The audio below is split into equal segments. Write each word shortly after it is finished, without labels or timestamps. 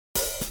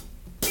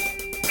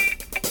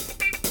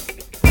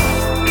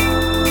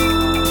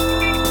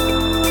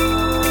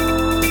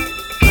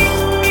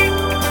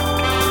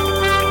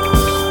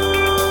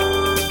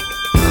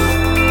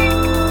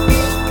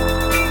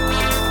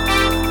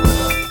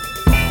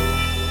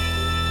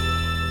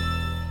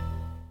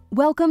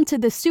Welcome to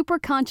the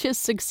Superconscious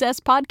Success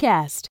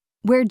Podcast,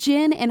 where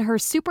Jen and her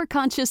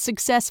Superconscious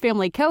Success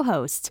family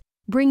co-hosts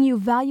bring you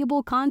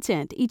valuable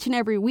content each and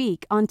every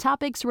week on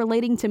topics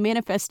relating to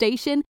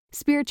manifestation,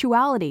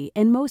 spirituality,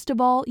 and most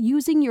of all,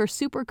 using your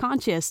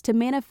superconscious to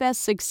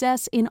manifest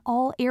success in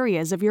all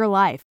areas of your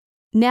life.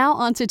 Now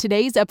on to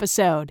today's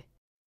episode.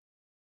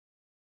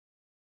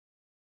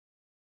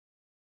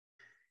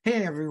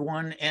 Hey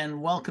everyone,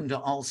 and welcome to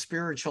all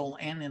spiritual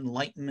and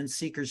enlightenment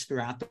seekers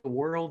throughout the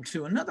world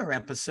to another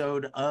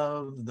episode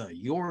of the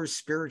Your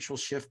Spiritual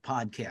Shift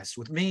podcast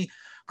with me,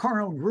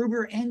 Carl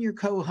Gruber, and your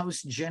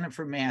co-host,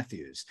 Jennifer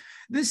Matthews.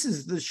 This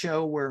is the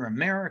show where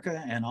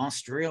America and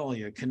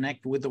Australia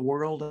connect with the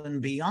world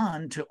and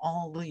beyond to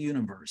all the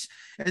universe,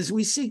 as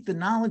we seek the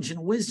knowledge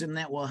and wisdom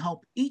that will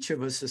help each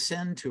of us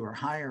ascend to our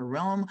higher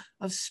realm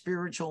of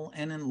spiritual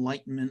and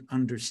enlightenment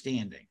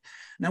understanding.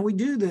 Now, we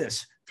do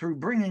this through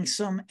bringing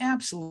some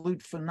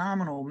absolute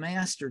phenomenal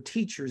master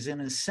teachers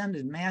and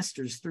ascended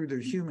masters through their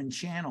human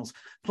channels,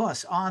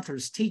 plus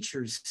authors,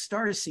 teachers,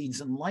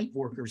 starseeds, and light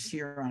workers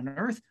here on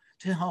Earth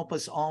to help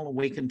us all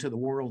awaken to the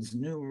world's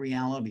new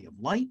reality of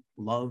light,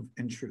 love,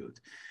 and truth.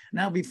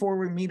 Now, before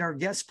we meet our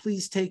guests,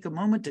 please take a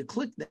moment to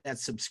click that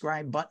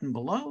subscribe button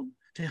below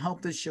to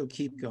help this show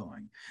keep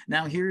going.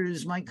 Now,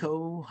 here's my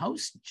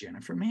co-host,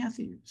 Jennifer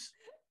Matthews.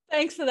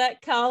 Thanks for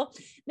that, Carl.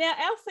 Now,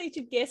 our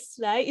featured guest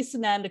today is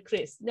Sananda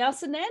Kryst. Now,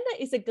 Sananda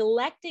is a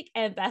galactic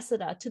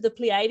ambassador to the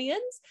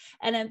Pleiadians,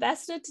 an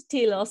ambassador to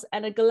Telos,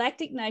 and a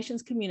Galactic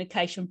Nations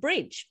communication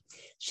bridge.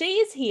 She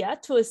is here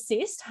to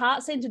assist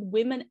heart-centered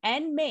women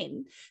and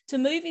men to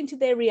move into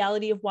their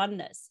reality of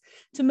oneness,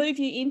 to move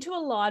you into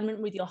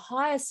alignment with your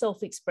higher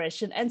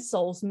self-expression and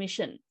soul's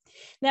mission.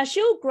 Now,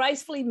 she'll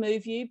gracefully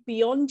move you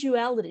beyond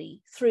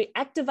duality through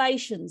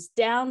activations,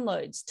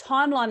 downloads,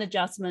 timeline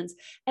adjustments,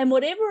 and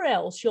whatever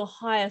else your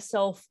higher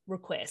self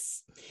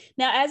requests.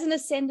 Now, as an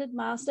ascended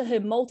master, her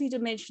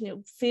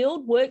multidimensional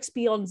field works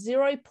beyond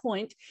 0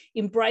 point,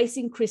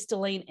 embracing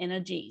crystalline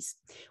energies,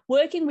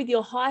 working with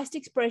your highest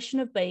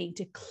expression of being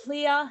to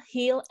clear,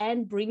 heal,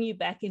 and bring you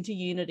back into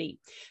unity.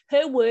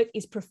 Her work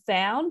is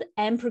profound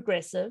and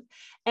progressive,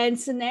 and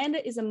Sananda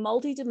is a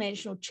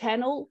multidimensional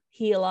channel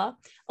healer,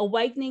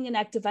 awakening and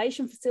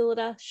activation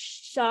facilitator,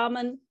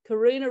 shaman,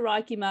 Karuna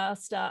Reiki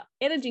master,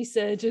 energy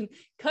surgeon,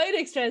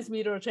 codex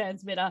transmuter or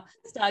transmitter,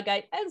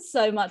 Stargate, and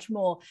so much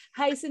more.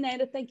 Hey,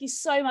 Sananda, thank you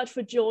so much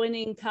for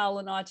joining Carl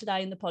and I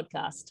today in the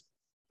podcast.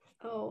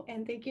 Oh,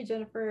 and thank you,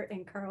 Jennifer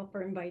and Carl,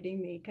 for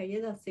inviting me.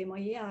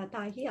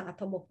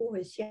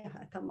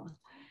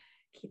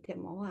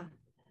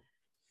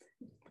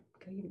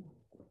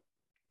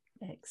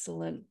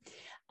 Excellent.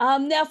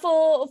 Now,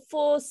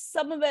 for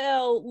some of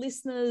our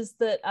listeners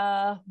that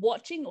are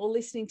watching or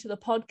listening to the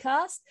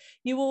podcast,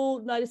 you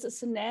will notice that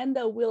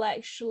Sananda will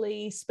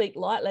actually speak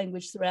light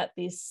language throughout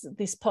this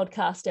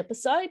podcast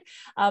episode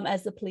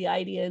as the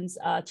Pleiadians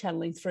are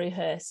channeling through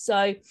her.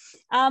 So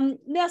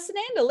now,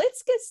 Sananda,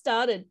 let's get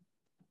started.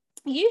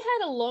 You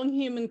had a long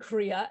human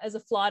career as a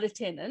flight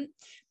attendant,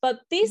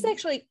 but this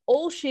actually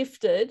all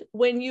shifted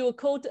when you were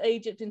called to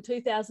Egypt in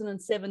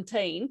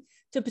 2017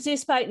 to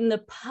participate in the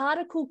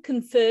particle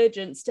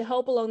convergence to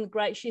help along the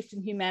great shift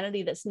in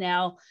humanity that's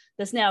now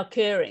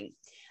occurring.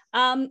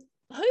 Who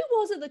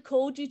was it that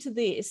called you to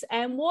this,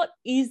 and what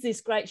is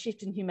this great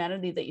shift in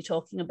humanity that you're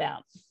talking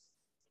about?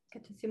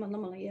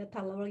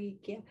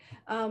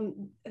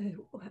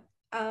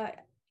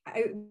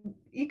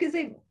 You could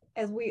say,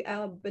 as we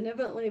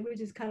benevolently, we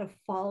just kind of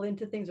fall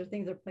into things, or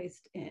things are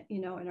placed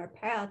in our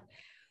path.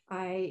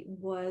 I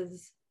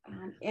was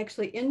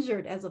actually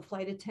injured as a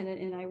flight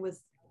attendant, and I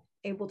was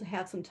able to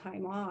have some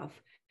time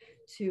off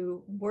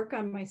to work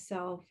on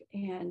myself,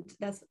 and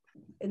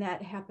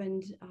that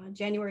happened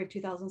January of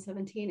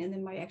 2017. And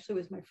then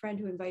was my friend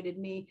who invited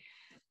me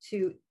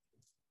to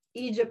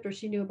Egypt, or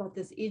she knew about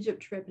this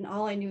Egypt trip, and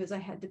all I knew is I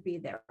had to be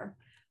there.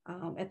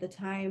 At the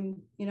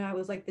time, I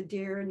was like the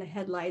deer in the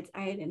headlights.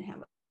 I didn't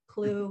have a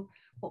clue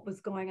what was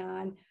going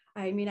on.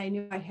 I mean, I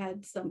knew I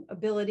had some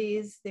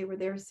abilities. They were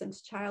there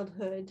since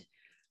childhood.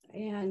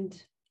 And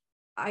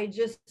I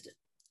just,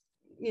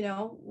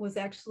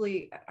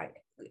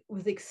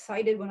 was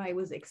excited when I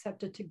was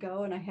accepted to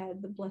go, and I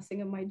had the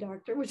blessing of my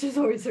doctor, which is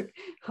always a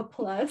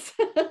plus.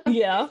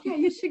 Yeah. Yeah,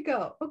 you should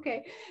go.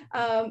 Okay.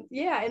 And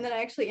then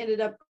I actually ended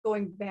up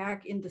going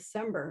back in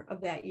December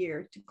of that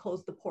year to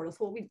close the portal.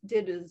 So what we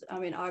did is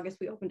in August,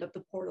 we opened up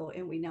the portal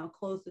and we now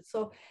closed it.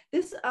 So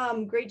this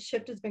great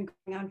shift has been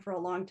going on for a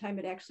long time.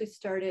 It actually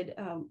started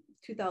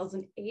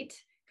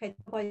 2008. And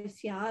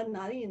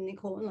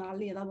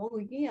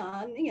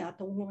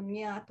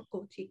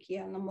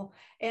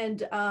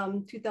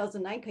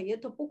 2009,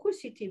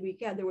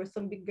 there were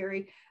some big,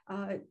 very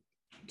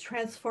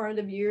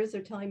transformative years.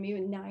 They're telling me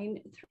in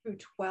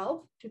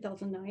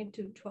 2009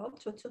 to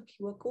 12,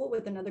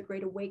 with another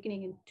great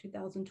awakening in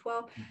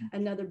 2012.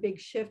 Another big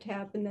shift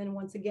happened then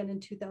once again in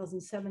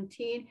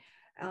 2017.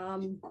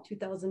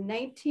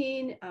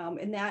 2019,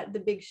 and that the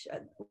big,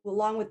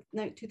 along with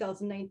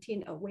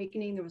 2019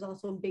 awakening, there was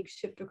also a big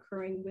shift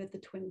occurring with the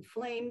twin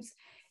flames.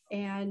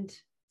 And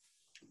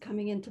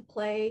coming into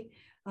play,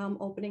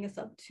 opening us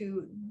up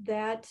to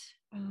that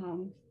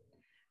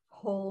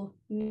whole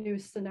new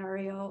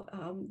scenario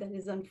that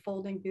is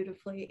unfolding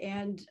beautifully.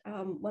 And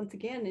once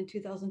again, in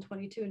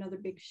 2022, another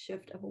big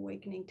shift of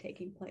awakening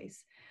taking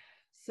place.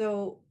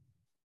 So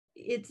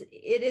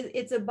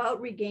it's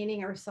about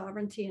regaining our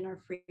sovereignty and our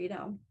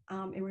freedom,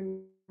 and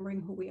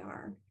remembering who we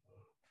are.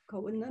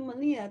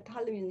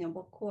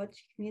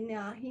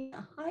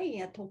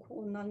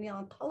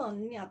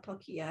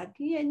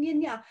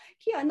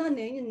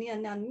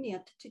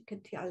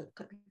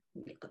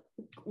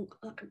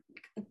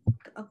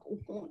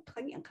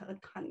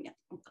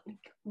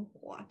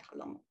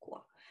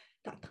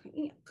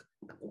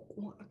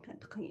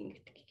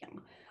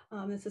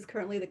 This is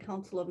currently the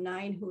Council of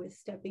Nine who is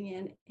stepping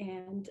in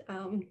and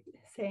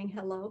saying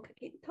hello.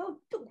 They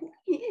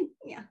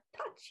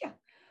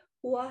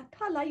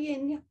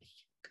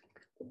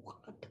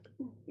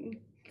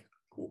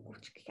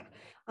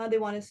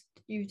want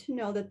you to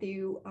know that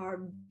you are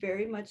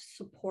very much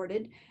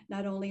supported,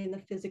 not only in the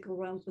physical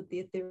realms, but the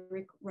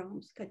etheric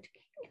realms.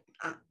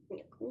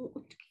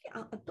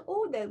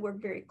 That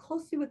work very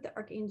closely with the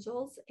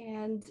archangels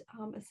and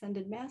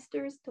ascended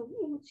masters.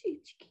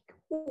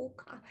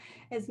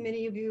 As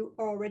many of you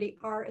already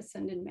are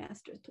ascended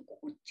masters.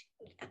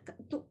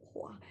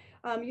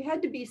 You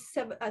had to be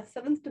a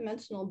seventh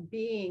dimensional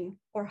being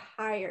or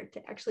higher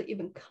to actually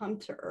even come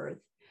to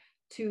Earth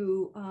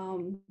to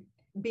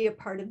be a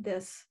part of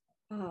this,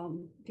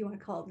 if you want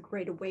to call it the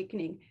Great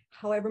Awakening.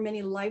 However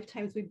many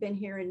lifetimes we've been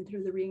here and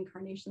through the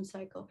reincarnation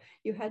cycle,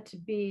 you had to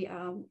be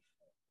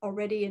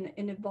already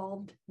an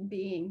evolved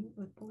being,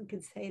 if one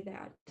could say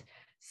that.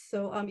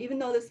 So even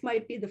though this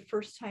might be the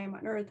first time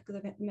on Earth, because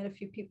I've met a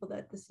few people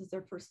that this is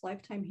their first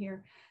lifetime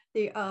here,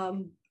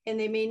 and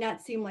they may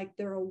not seem like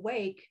they're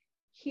awake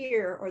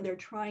here or they're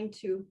trying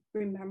to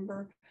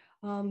remember,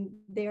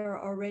 they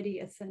are already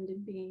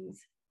ascended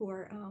beings who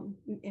are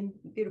in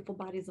beautiful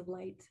bodies of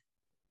light.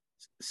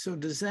 So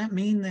does that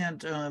mean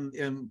that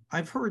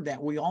I've heard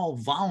that we all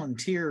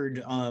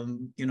volunteered,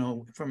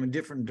 from a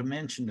different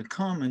dimension to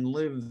come and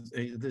live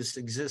this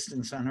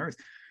existence on Earth?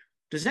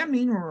 Does that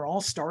mean we're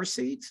all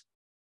starseeds?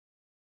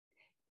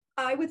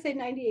 I would say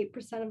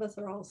 98% of us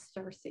are all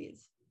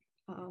starseeds.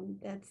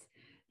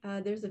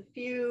 There's a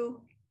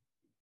few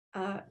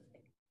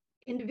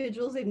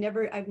individuals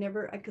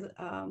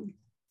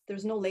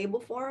there's no label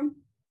for them.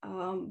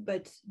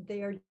 But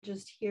they are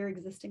just here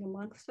existing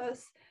amongst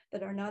us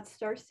that are not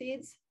star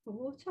seeds.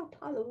 So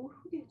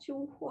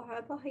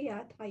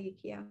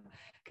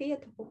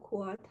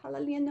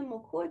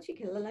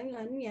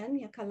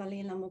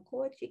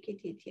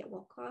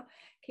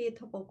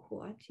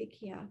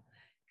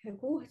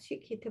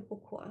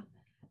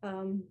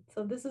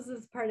this is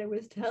this part I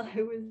was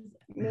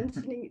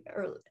mentioning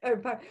earlier,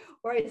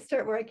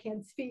 where I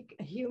can't speak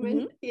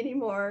human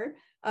anymore,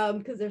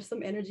 because there's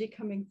some energy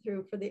coming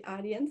through for the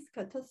audience.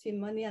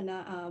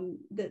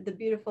 The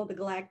beautiful, the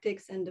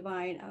galactics and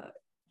divine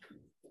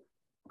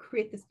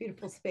create this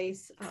beautiful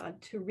space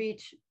to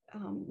reach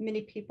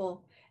many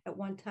people at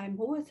one time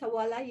with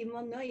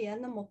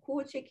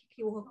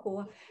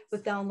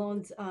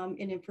downloads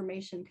and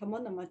information.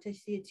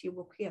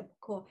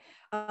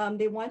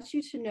 They want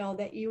you to know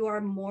that you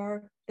are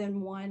more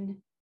than one,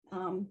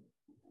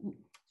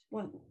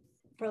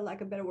 for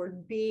lack of a better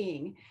word,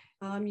 being.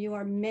 You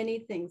are many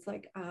things,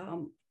 like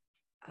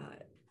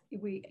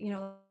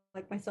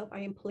like myself,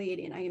 I am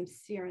Pleiadian, I am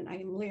Siren, I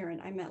am Lyran,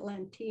 I'm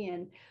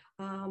Atlantean,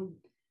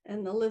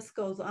 and the list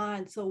goes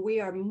on. So we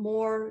are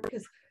more,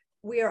 because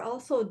we are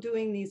also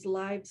doing these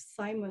lives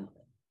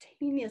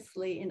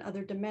simultaneously in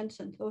other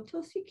dimensions.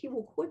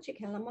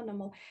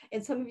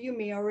 And some of you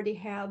may already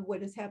have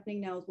what is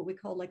happening now is what we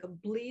call like a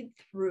bleed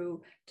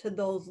through to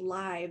those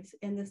lives.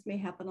 And this may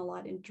happen a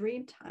lot in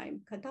dream time,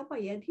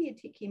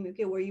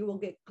 where you will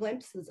get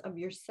glimpses of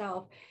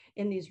yourself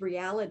in these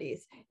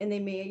realities. And they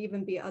may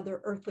even be other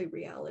earthly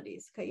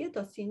realities. And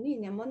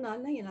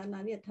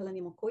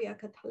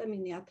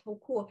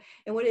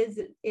what is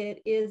it?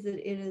 It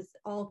is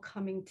all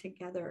coming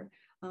together.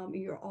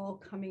 You're all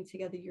coming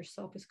together.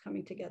 Yourself is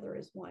coming together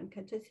as one.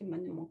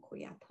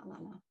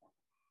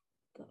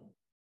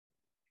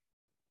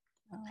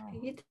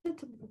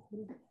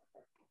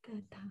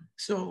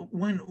 So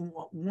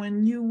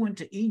when you went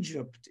to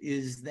Egypt,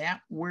 is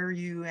that where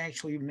you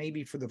actually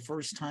maybe for the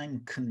first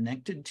time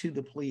connected to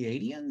the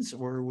Pleiadians,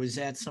 or was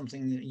that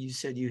something that you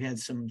said you had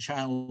some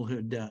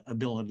childhood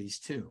abilities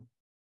too?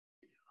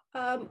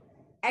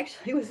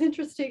 Actually, it was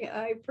interesting.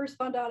 I first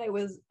found out I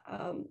was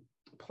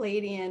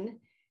Pleiadian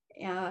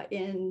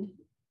in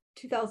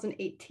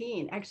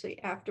 2018, actually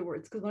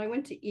afterwards, because when I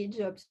went to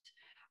Egypt,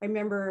 I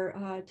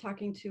remember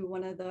talking to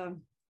one of the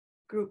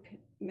group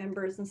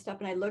members and stuff,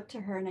 and I looked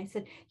to her and I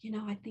said,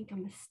 I think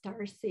I'm a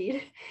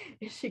starseed.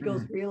 And she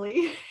goes,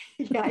 really?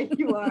 Yeah,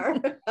 you are.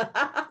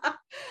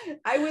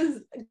 I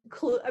was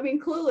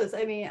clueless.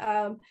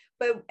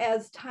 But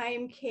as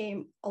time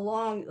came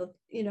along,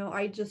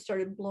 I just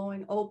started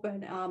blowing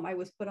open. I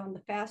was put on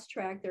the fast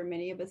track. There are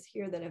many of us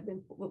here that have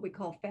been what we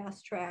call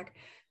fast track.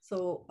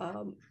 So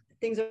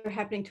things are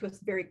happening to us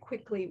very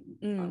quickly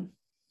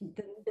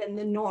than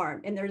the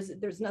norm. And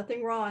there's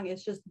nothing wrong.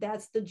 It's just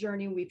that's the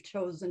journey we've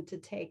chosen to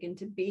take, and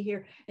to be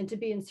here and to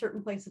be in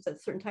certain places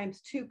at certain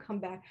times, to come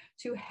back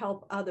to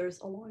help others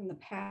along the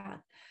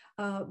path.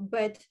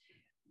 But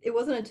it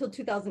wasn't until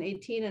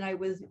 2018, and I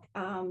was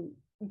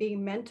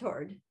being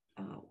mentored,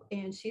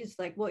 and she's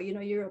like, well,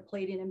 you're a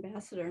Pleiadian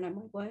ambassador. And I'm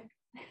like, what?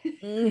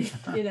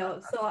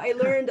 So I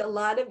learned a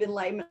lot of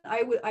enlightenment.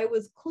 I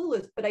was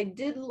clueless, but I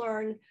did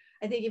learn,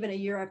 I think even a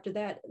year after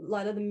that, a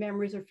lot of the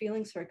memories or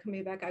feelings started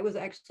coming back. I was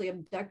actually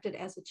abducted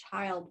as a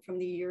child from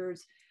the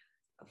years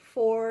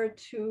 4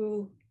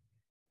 to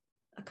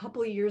a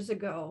couple of years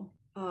ago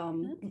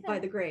by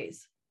the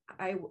Greys.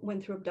 I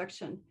went through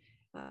abduction,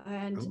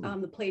 and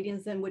the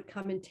Pleiadians then would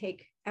come and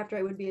take, after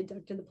I would be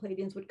abducted, the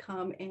Pleiadians would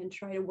come and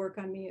try to work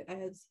on me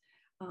as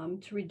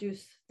to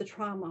reduce the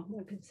trauma,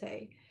 one could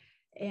say.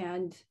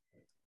 And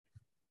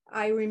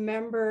I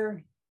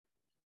remember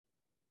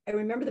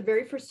the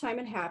very first time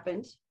it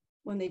happened,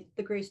 when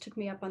the Greys took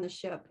me up on the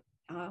ship,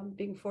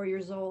 being 4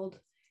 years old,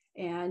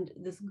 and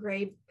this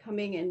Grey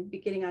coming and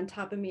getting on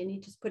top of me, and he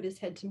just put his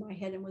head to my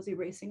head and was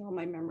erasing all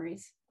my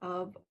memories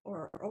of,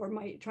 or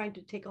my trying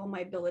to take all my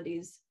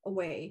abilities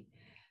away.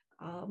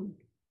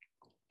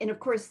 And of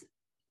course,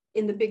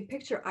 in the big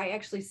picture, I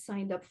actually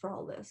signed up for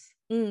all this.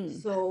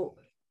 So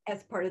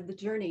as part of the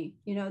journey,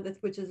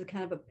 which is a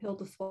kind of a pill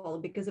to swallow,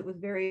 because it was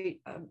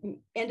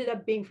ended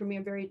up being for me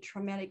a very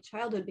traumatic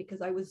childhood,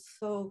 because I was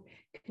so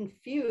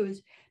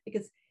confused,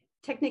 because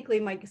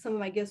technically some of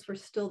my gifts were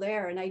still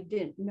there and I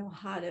didn't know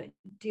how to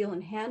deal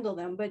and handle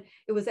them. But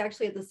it was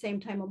actually at the same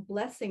time a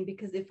blessing,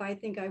 because if I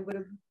think I would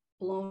have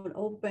blown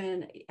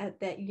open at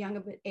that young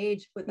of an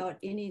age without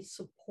any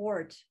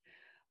support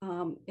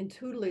and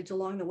tutelage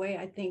along the way,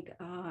 I think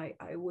I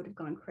would have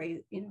gone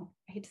crazy. I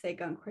hate to say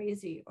gone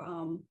crazy.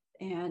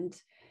 And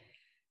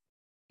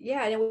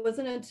it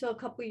wasn't until a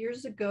couple of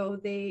years ago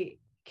they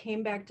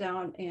came back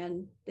down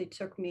and they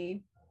took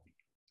me,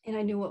 and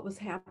I knew what was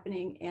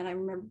happening. And I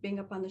remember being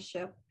up on the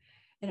ship,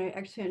 and I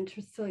actually,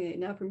 interestingly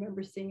enough,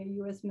 remember seeing a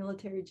U.S.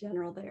 military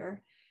general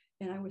there,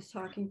 and I was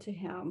talking to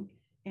him,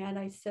 and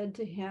I said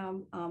to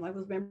him, I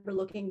remember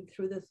looking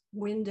through this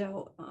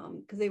window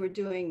because they were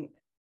doing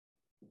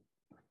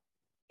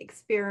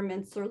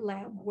experiments or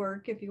lab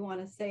work, if you want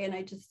to say, and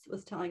I just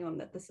was telling him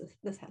that this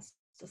has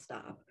to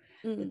stop.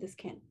 That this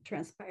can't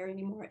transpire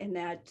anymore, and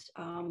that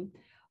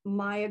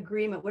my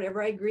agreement,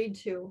 whatever I agreed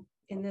to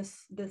in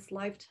this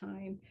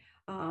lifetime,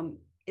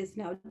 is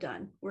now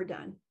done. We're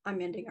done.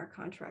 I'm ending our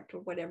contract,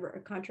 or whatever,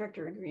 a contract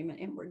or agreement,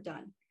 and we're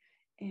done.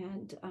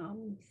 And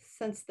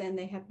since then,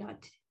 they have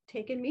not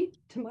taken me,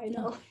 to my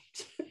knowledge.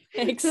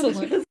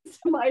 Excellent. To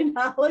my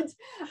knowledge,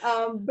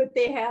 but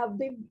they have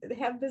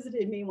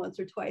visited me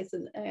once or twice,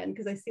 and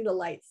because I see the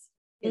lights,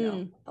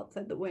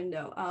 outside the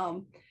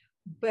window.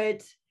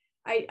 But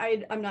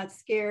I'm not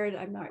scared.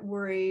 I'm not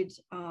worried.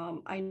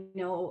 I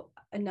know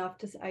enough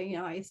to,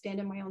 I stand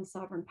in my own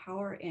sovereign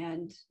power,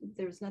 and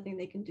there's nothing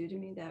they can do to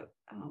me that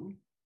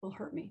will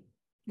hurt me.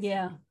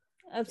 Yeah,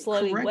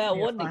 absolutely. Wow,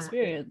 what an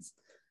experience.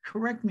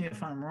 Correct me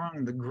if I'm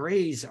wrong. The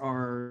Greys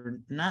are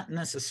not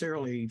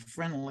necessarily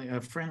a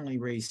friendly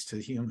race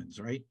to humans,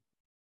 right?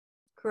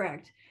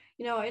 Correct.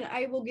 And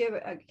I will give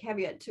a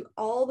caveat to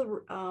all the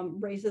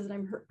races,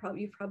 and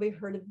you've probably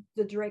heard of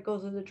the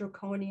Dracos or the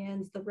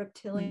Draconians, the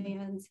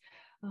Reptilians,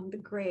 the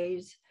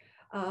Greys.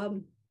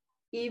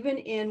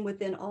 Even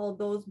within all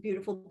those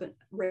beautiful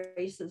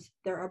races,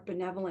 there are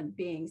benevolent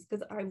beings,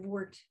 because I've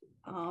worked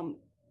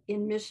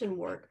in mission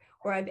work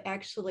where I've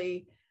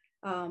actually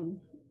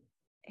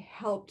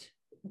helped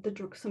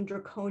some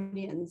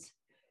Draconians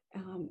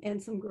and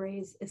some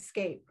Greys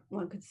escape,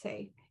 one could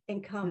say,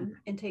 and come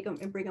and take them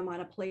and bring them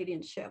on a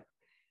Pleiadian ship.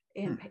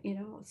 And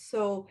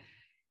so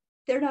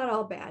they're not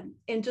all bad.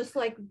 And just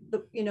like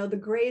the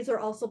Greys are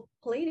also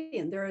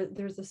Pleiadian,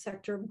 there's a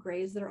sector of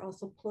Greys that are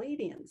also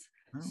Pleiadians.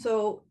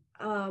 So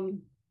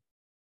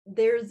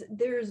there's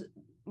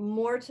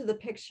more to the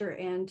picture,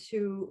 and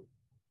you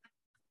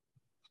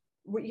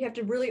have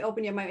to really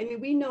open your mind. I mean,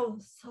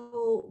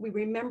 we're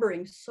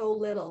remembering so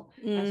little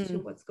as to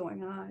what's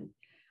going on.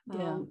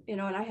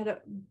 And I had a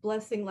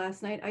blessing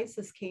last night.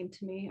 Isis came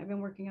to me. I've been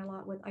working a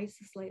lot with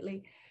Isis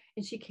lately.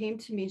 And she came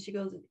to me and she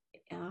goes,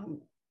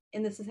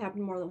 and this has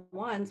happened more than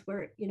once,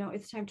 where,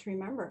 it's time to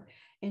remember.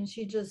 And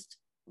she just,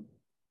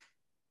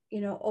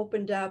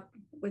 opened up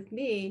with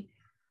me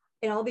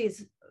and all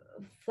these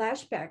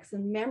flashbacks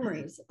and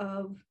memories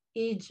of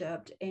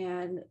Egypt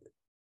and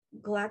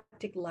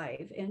galactic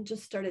life, and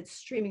just started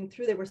streaming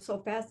through. They were so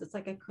fast, it's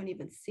like I couldn't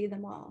even see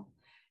them all.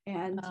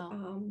 And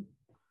I'm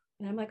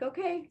like,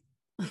 okay,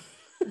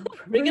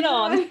 bring it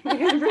on.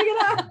 Bring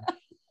it on.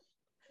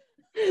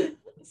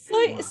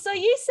 So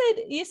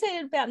you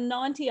said about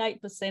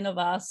 98% of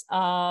us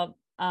are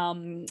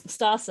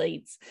star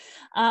seeds.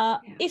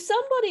 If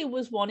somebody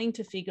was wanting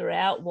to figure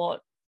out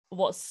what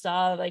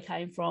star they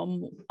came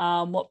from,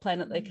 what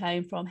planet they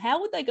came from,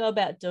 how would they go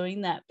about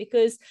doing that?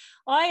 Because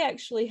I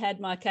actually had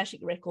my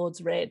Akashic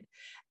records read,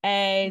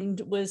 and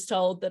was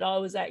told that I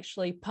was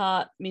actually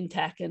part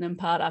Mintakan and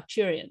part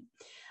Arcturian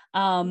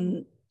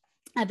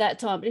at that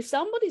time. But if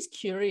somebody's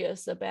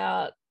curious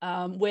about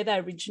where they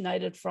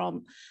originated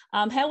from,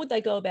 how would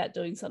they go about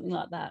doing something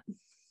like that?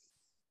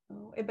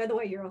 Oh, and by the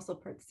way, you're also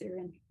part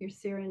Syrian. Your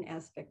Syrian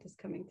aspect is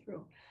coming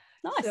through.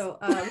 Nice. So,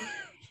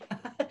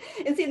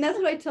 and see, and that's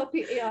what I tell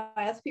people.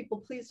 I ask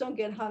people, please don't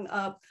get hung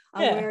up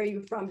on where are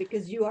you from,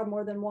 because you are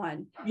more than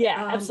one.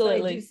 Yeah,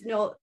 absolutely. But I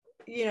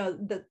do know,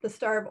 the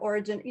star of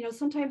origin.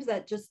 Sometimes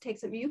that just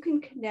takes it. You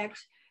can connect.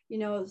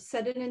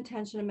 Set an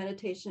intention of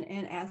meditation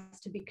and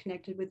ask to be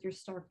connected with your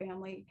star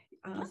family,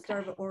 star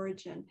of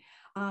origin.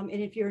 And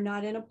if you're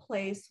not in a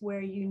place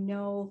where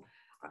you're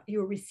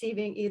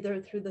receiving either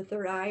through the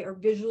third eye or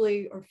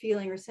visually or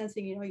feeling or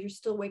sensing, you're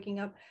still waking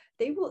up,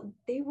 they will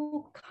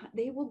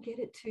get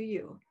it to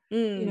you.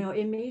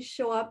 It may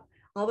show up.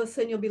 All of a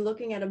sudden you'll be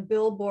looking at a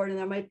billboard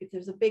and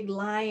there's a big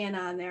lion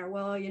on there.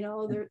 Well,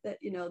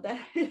 that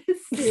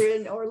is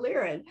Syrian or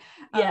Lyran.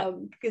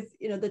 Because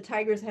the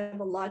tigers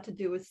have a lot to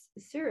do with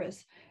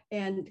Sirius.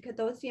 And for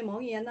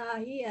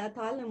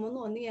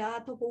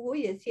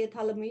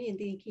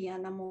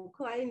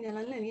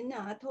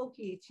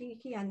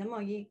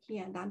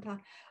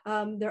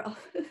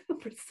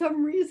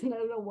some reason, I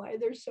don't know why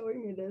they're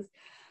showing me this.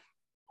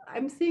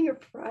 I'm seeing a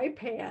fry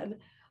pan.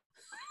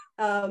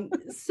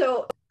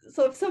 So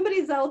if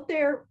somebody's out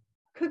there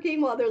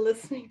cooking while they're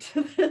listening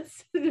to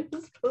this, they're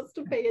supposed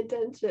to pay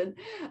attention,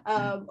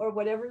 or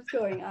whatever's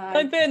going on.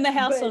 Don't burn the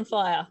house on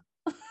fire.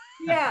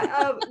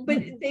 But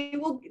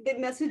the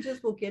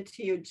messages will get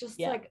to you. Just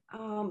like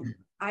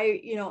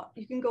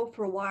you can go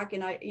for a walk,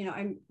 and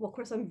of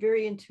course I'm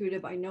very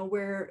intuitive. I know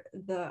where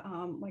the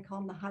I call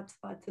them the hot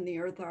spots in the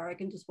earth are. I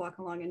can just walk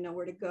along and know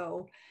where to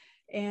go.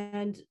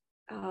 And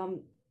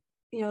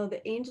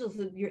the angels,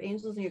 your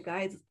angels and your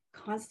guides,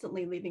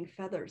 constantly leaving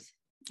feathers.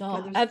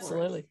 Oh,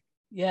 absolutely.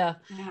 Yeah.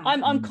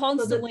 I'm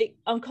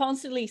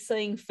constantly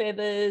seeing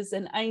feathers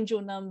and angel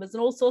numbers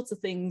and all sorts of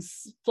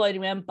things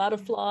floating around,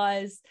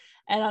 butterflies,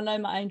 and I know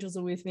my angels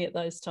are with me at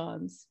those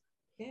times.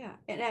 Yeah,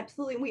 and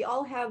absolutely, we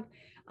all have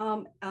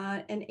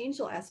an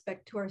angel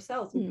aspect to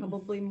ourselves, and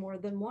probably more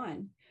than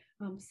one.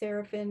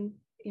 Seraphim,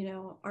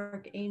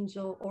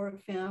 archangel,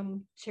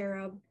 oraphim,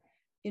 cherub,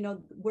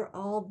 we're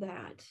all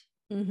that.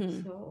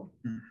 So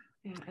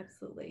yeah,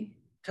 absolutely.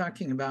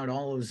 Talking about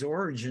all his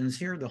origins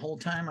here, the whole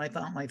time I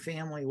thought my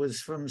family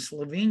was from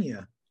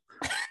Slovenia.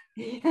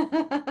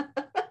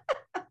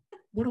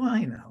 What do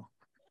I know?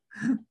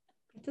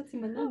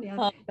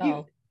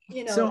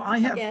 So I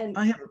have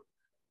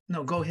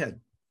no, go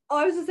ahead. Oh,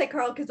 I was going to say,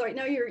 Carl, because right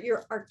now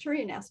your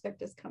Arcturian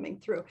aspect is coming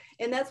through.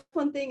 And that's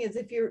one thing, is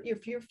if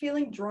you're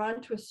feeling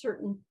drawn to a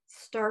certain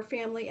star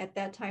family at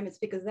that time, it's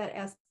because that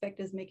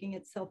aspect is making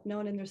itself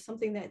known, and there's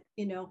something that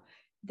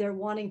they're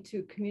wanting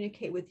to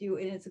communicate with you,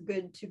 and it's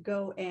good to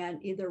go and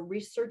either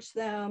research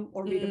them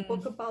or read a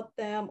book about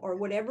them or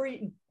whatever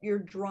you're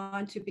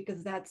drawn to,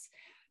 because that's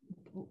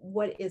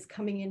what is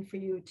coming in for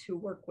you to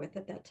work with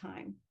at that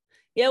time.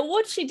 Yeah,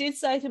 what she did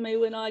say to me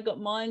when I got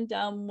mine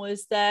done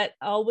was that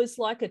I was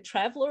like a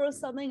traveler or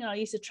something. I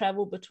used to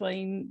travel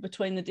between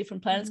the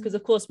different planets, because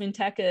of course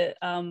Mintaka,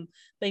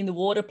 being the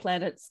water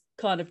planets,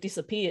 kind of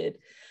disappeared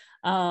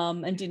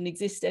and didn't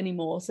exist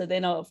anymore. So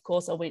then I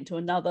went to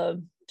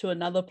another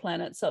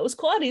planet. So it was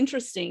quite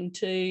interesting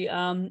to,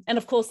 and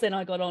of course then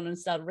I got on and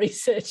started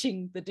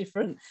researching the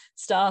different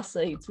star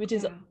seeds, which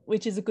is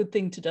a good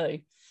thing to do.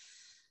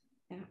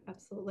 Yeah,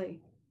 absolutely.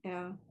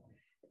 Yeah.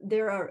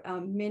 There are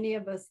many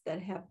of us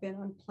that have been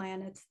on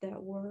planets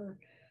that were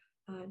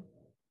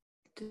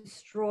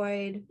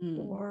destroyed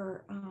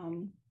or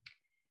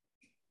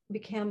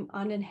became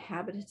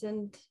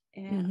uninhabited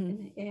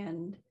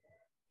and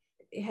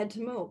had to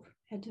move.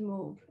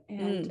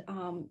 And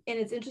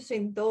it's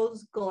interesting,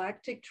 those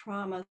galactic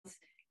traumas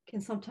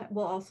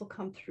will also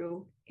come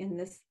through in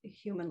this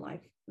human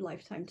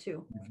lifetime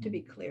too, to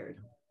be cleared,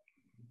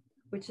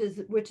 which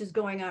is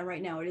going on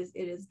right now. It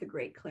is the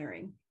great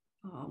clearing,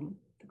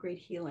 the great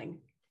healing,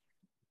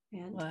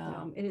 and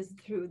it is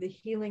through the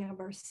healing of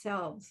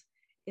ourselves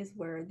is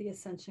where the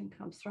ascension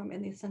comes from,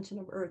 and the ascension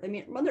of Earth. I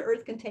mean, Mother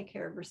Earth can take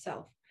care of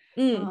herself.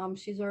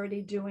 She's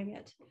already doing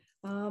it.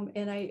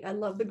 And I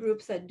love the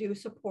groups that do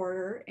support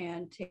her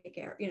and take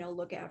care,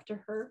 look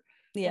after her.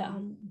 Yeah.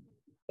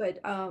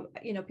 But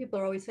people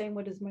are always saying,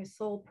 what is my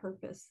soul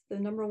purpose? The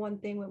number one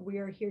thing that we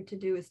are here to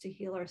do is to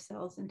heal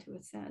ourselves and to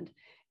ascend.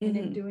 And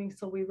in doing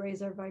so, we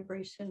raise our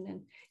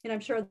vibration. And I'm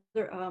sure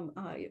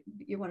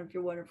one of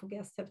your wonderful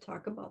guests have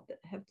talked about that,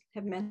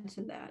 have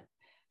mentioned that.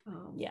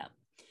 I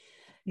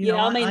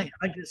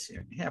just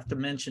have to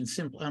mention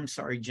I'm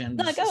sorry, Jen,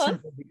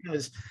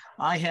 because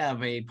I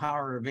have a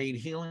Power of 8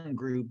 healing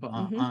group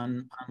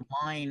online,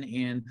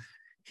 and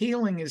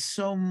healing is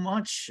so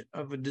much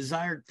of a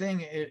desired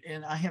thing.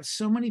 And I have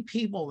so many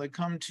people that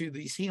come to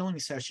these healing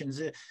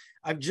sessions.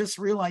 I've just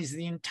realized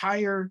the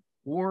entire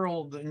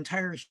world, the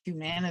entire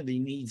humanity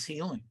needs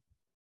healing.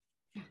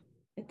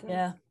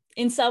 Yeah,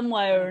 in some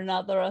way or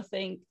another, I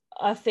think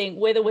I think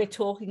whether we're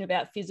talking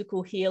about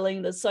physical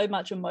healing, there's so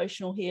much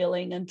emotional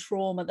healing and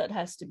trauma that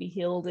has to be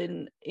healed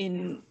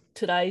in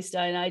today's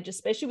day and age,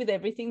 especially with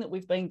everything that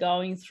we've been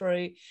going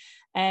through.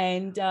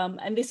 And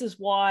this is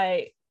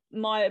why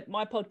my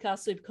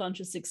podcast,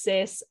 Superconscious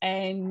Success,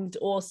 and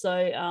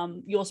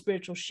also Your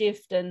Spiritual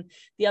Shift and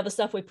the other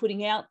stuff we're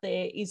putting out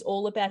there is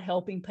all about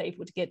helping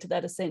people to get to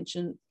that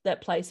ascension,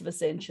 that place of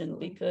ascension.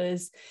 Absolutely.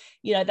 Because,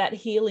 you know, that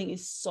healing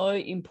is so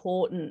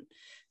important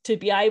to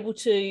be able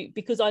to,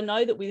 because I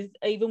know that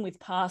even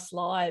with past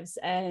lives,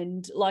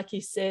 and like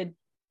you said,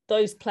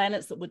 those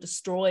planets that were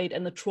destroyed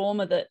and the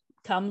trauma that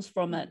comes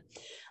from it,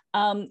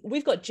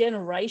 we've got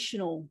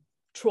generational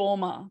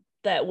trauma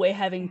that we're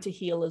having to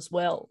heal as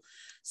well.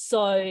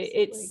 So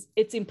Absolutely.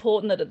 it's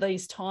important that at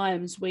these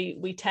times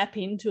we tap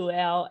into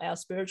our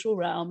spiritual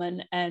realm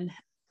and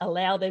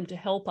allow them to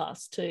help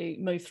us to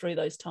move through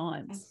those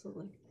times.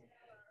 Absolutely.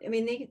 I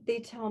mean, they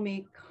tell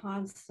me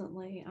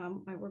constantly,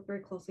 I work very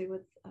closely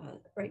with,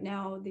 right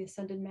now, the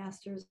Ascended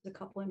Masters, the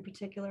couple in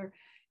particular,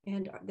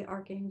 and the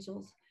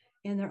Archangels,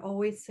 and they're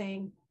always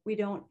saying, we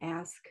don't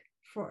ask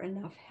for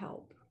enough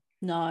help.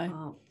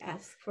 No.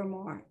 Ask for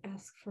more,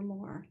 ask for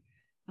more.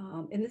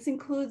 And this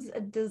includes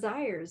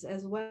desires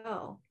as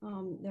well.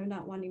 They're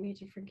not wanting me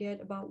to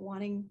forget about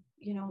wanting,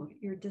 you know,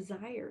 your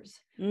desires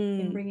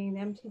and bringing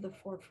them to the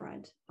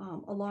forefront,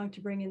 along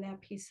to bring in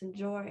that peace and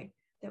joy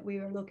that we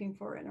are looking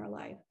for in our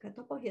life. I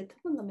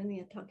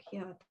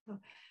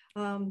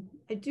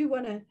do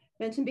want to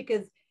mention,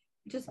 because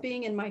just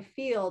being in my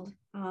field,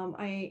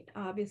 I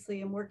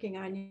obviously am working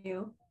on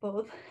you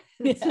both.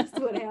 It's just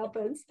what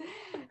happens.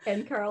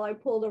 And Carl, I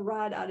pulled a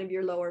rod out of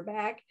your lower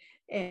back,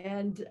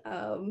 and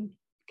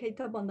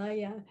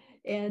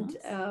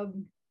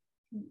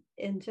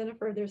and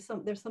Jennifer, there's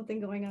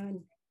something going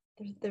on.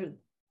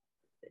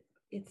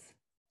 It's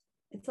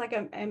like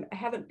I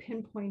haven't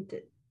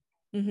pinpointed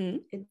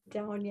it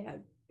down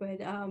yet,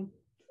 but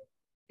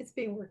it's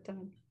being worked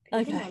on.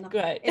 Okay,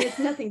 great. And it's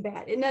nothing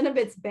bad. And none of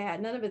it's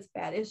bad. None of it's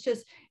bad. It's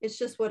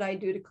just what I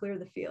do to clear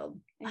the field.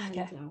 And,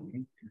 okay.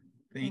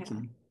 Thank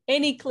you.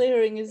 Any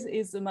clearing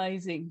is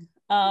amazing,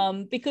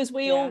 because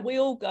we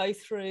all go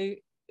through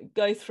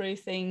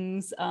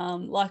things.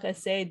 Like I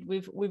said,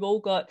 we've all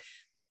got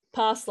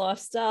past life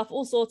stuff,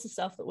 all sorts of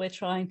stuff that we're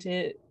trying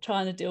to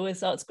deal with.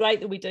 So it's great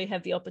that we do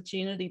have the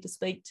opportunity to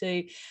speak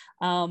to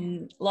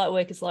light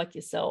workers like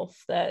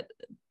yourself that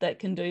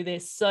can do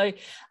this. So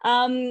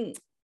the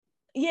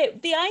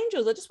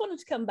angels, I just wanted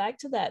to come back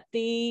to that.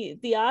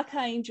 The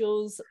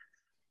archangels,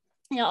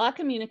 you know, I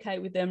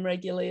communicate with them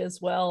regularly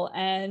as well,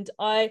 and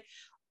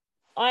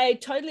I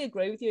totally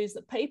agree with you, is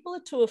that people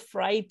are too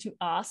afraid to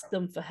ask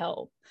them for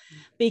help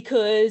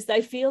because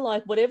they feel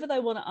like whatever they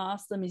want to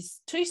ask them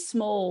is too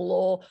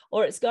small,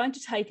 or it's going to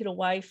take it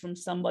away from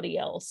somebody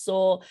else,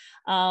 or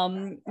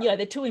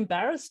they're too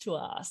embarrassed to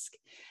ask.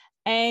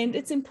 And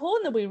it's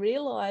important that we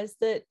realize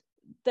that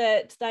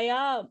they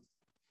are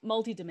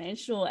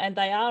multidimensional and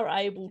they are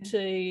able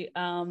to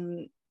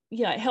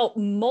help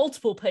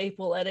multiple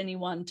people at any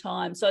one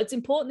time. So it's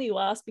important that you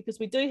ask, because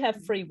we do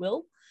have free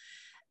will,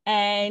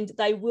 and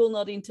they will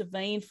not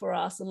intervene for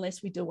us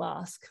unless we do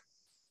ask.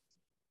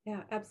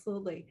 Yeah,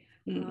 absolutely.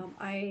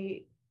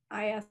 I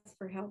ask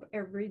for help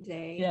every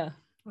day. Yeah.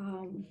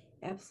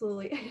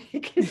 Absolutely.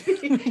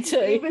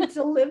 even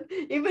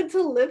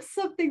to lift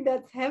something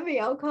that's heavy,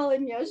 I'll call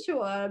in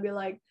Yeshua. I'll be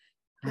like,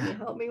 can you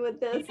help me with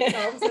this? And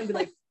all of a sudden be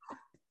like,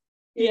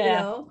 you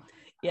know?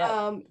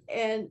 Yeah.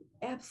 And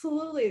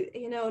absolutely,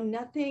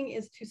 nothing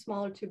is too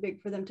small or too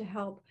big for them to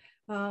help.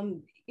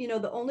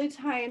 The only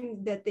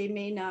time that they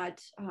may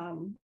not,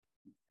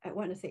 I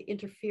want to say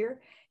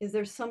interfere, is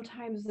there's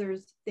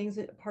things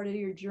that part of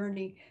your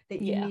journey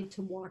that you need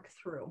to walk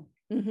through.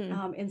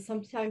 And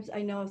sometimes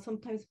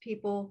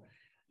people,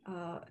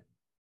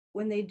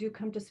 when they do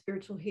come to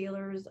spiritual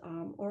healers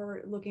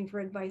or looking for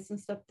advice and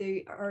stuff,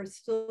 they are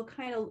still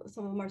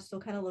some of them are still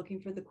kind of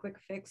looking for the quick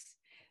fix.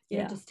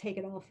 Just take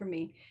it all from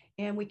me.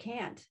 And we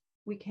can't.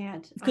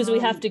 Because we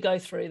have to go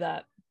through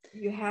that.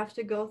 You have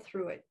to go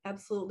through it.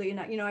 Absolutely.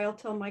 And I'll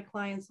tell my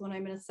clients when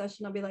I'm in a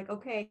session, I'll be like,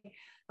 okay,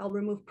 I'll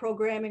remove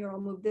programming, or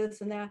I'll move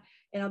this and that.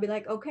 And I'll be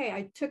like, okay,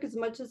 I took as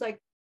much as I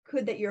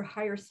could that your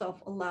higher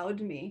self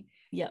allowed me.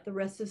 Yeah. The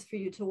rest is for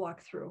you to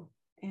walk through.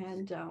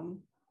 And,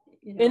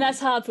 and that's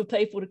hard for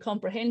people to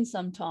comprehend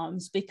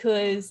sometimes,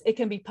 because it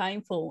can be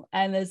painful,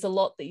 and there's a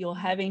lot that you're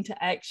having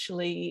to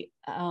actually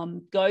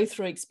go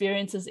through,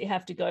 experiences that you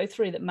have to go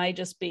through that may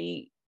just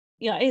be,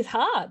 it's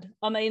hard.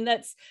 I mean,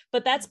 that's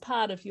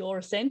part of your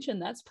ascension.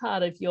 That's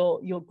part of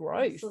your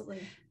growth.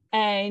 Absolutely.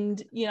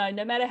 And,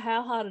 no matter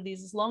how hard it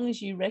is, as long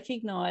as you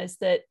recognize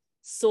that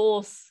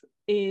source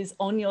is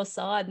on your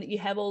side and that you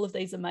have all of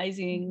these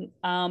amazing,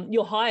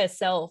 your higher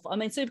self. I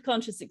mean,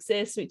 Superconscious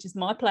Success, which is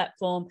my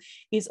platform,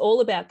 is all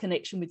about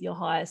connection with your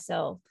higher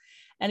self.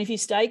 And if you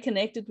stay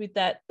connected with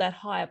that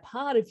higher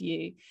part of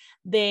you,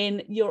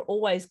 then you're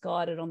always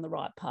guided on the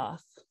right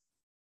path.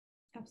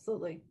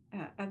 Absolutely.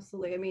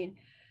 Absolutely. I mean,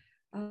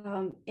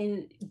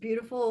 and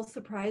beautiful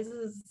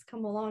surprises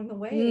come along the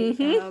way.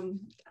 Mm-hmm.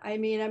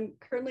 I'm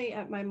currently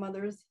at my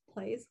mother's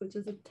place, which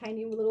is a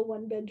tiny little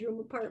 1-bedroom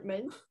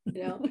apartment,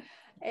 you know.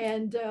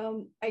 And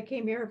I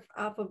came here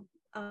off of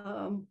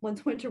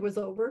once winter was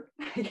over.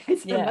 I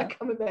said I'm not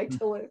coming back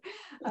till it.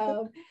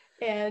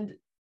 And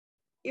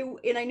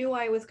I knew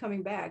I was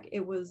coming back.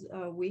 It was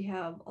we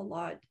have a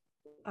lot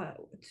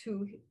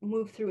to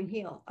move through and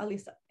heal. At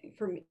least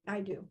for me,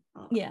 I do.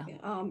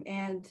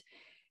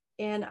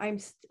 And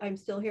I'm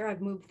still here.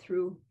 I've moved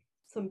through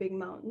some big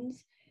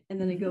mountains, and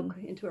then I go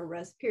into a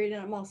rest period.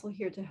 And I'm also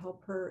here to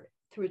help her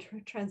through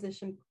a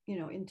transition, you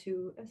know,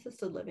 into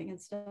assisted living and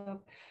stuff.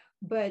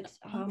 But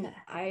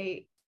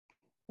I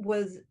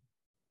was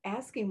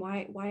asking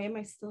why am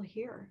I still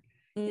here?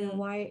 You know,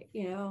 why,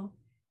 you know,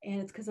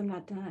 and it's because I'm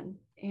not done.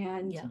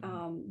 And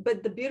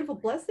but the beautiful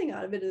blessing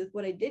out of it is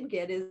what I did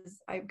get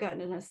is I've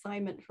gotten an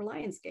assignment for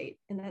Lionsgate,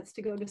 and that's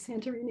to go to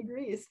Santorini,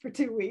 Greece for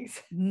 2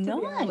 weeks.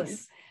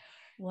 Nice.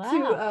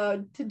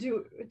 Wow. To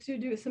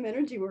do some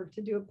energy work,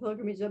 to do a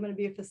pilgrimage. I'm going to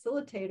be a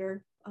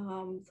facilitator.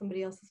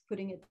 Somebody else is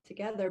putting it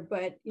together,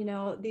 but you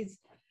know,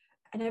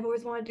 and I've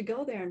always wanted to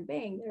go there, and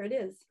bang, there it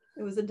is.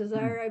 It was a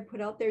desire I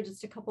put out there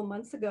just a couple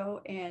months ago,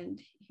 and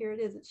here it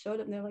is. It showed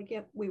up, and they're like,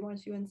 "Yep, we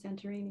want you in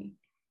Santorini."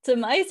 It's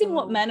amazing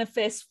what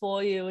manifests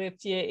for you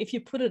if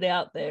you put it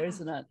out there,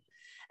 isn't it?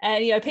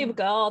 And you know, people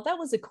go, "Oh, that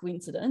was a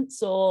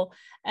coincidence,"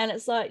 and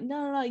it's like,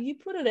 no, you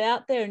put it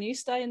out there, and you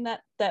stay in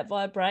that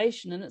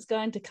vibration, and it's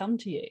going to come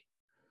to you.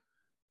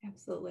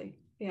 Absolutely.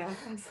 Yeah,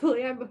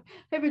 absolutely. I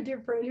have a dear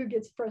friend who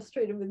gets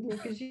frustrated with me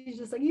because she's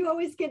just like, you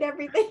always get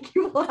everything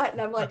you want. And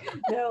I'm like,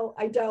 no,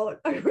 I don't.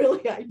 I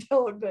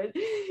don't. But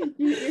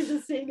you're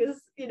just seeing us,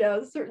 you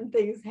know, certain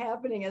things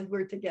happening as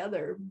we're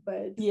together.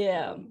 But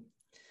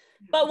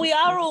but we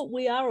are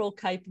all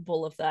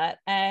capable of that.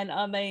 And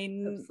I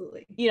mean,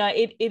 absolutely. You know,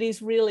 it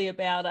is really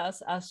about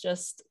us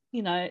just,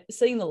 you know,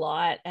 seeing the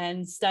light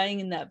and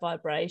staying in that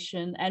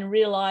vibration and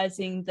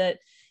realizing that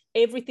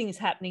everything is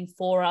happening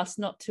for us,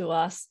 not to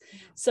us.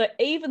 So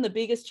even the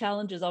biggest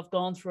challenges I've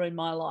gone through in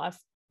my life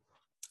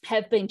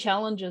have been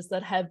challenges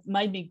that have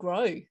made me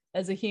grow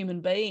as a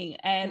human being,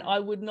 and I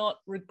would not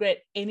regret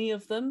any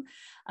of them.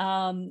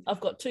 I've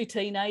got 2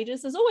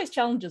 teenagers. There's always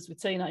challenges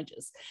with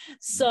teenagers.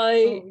 So,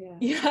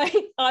 you know,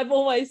 I've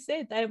always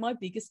said they are my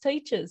biggest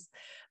teachers,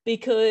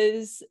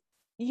 because,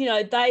 you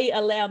know, they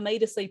allow me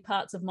to see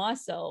parts of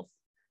myself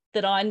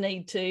that I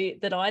need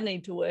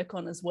to work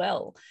on as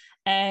well.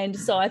 And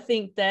so I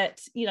think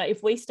that, you know,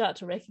 if we start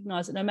to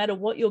recognize it, no matter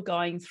what you're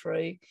going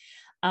through,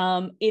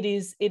 it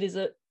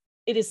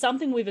is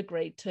something we've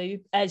agreed to,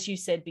 as you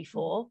said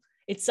before.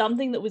 It's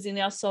something that was in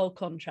our soul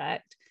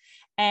contract.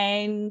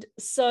 And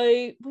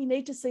so we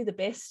need to see the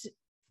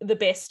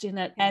best in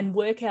it and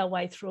work our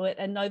way through it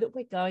and know that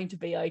we're going to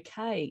be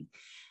okay.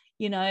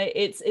 You know,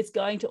 it's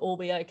going to all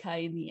be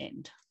okay in the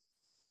end.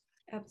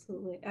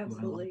 Absolutely.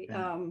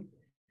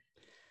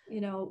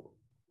 You know,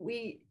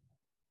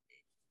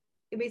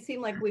 it may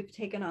seem like we've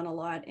taken on a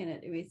lot, and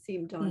it may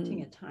seem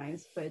daunting at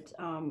times, but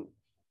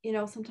you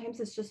know, sometimes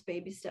it's just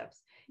baby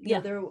steps. You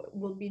know, there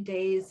will be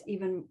days,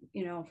 even,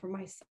 you know, for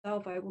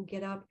myself, I will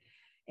get up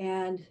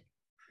and,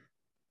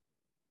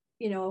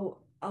 you know,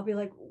 I'll be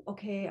like,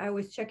 okay, I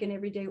always check in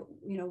every day,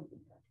 you know,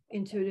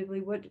 intuitively,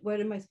 what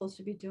am I supposed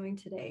to be doing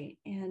today?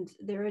 And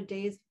there are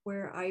days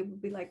where I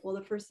would be like, well,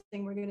 the first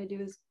thing we're going to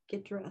do is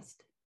get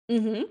dressed.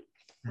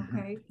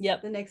 Okay.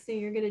 Yep. The next thing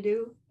you're going to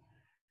do,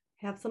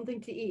 have something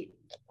to eat,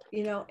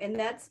 you know, and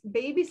that's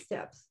baby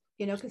steps,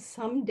 you know, because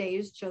some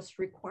days just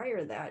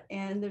require that.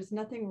 And there's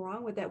nothing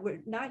wrong with that.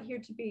 We're not here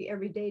to be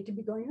every day to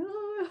be going,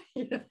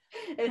 you know,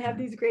 and have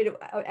these great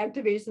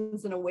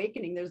activations and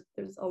awakening.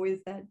 There's always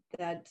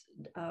that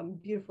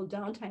beautiful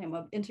downtime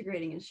of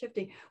integrating and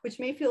shifting, which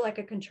may feel like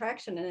a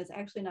contraction, and it's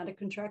actually not a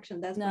contraction.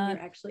 That's when you're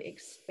actually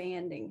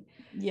expanding.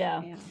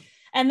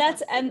 And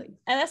that's and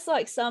that's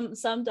like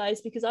some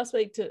days, because I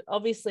speak to,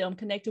 obviously I'm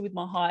connected with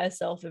my higher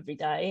self every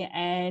day,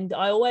 and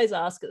I always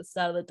ask at the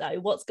start of the day,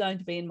 what's going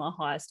to be in my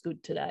highest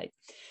good today?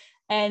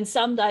 And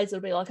some days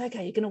it'll be like,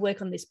 okay, you're going to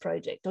work on this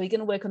project, or you're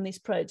going to work on this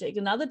project.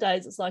 And other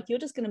days it's like, you're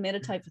just going to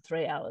meditate for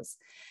 3 hours,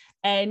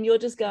 and you're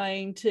just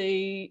going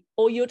to,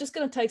 or you're just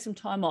going to take some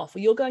time off, or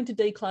you're going to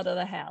declutter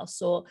the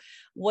house or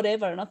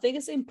whatever. And I think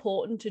it's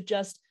important to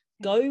just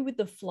go with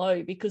the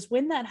flow, because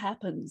when that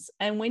happens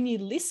and when you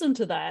listen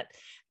to that,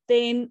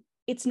 then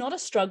it's not a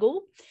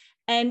struggle.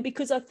 And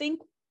because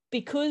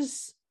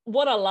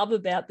what I love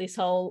about this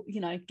whole, you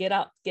know, get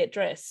up, get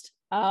dressed,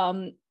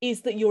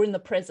 is that you're in the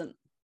present.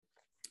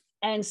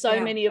 And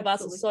so many of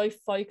us are so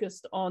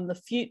focused on the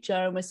future,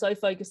 and we're so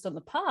focused on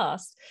the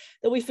past,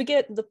 that we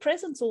forget the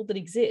present's all that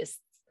exists.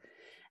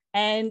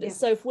 And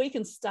so if we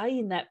can stay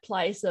in that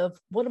place of,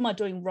 what am I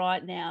doing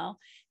right now?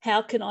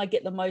 How can I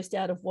get the most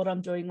out of what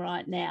I'm doing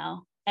right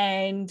now?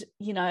 And,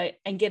 you know,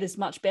 and get as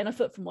much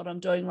benefit from what I'm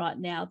doing right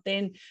now,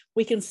 then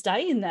we can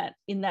stay in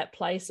that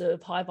place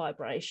of high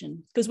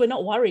vibration, because we're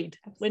not worried.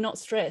 We're not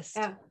stressed.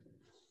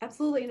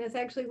 Absolutely. And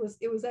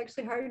it was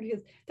actually hard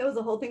because that was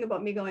the whole thing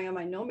about me going on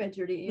my nomad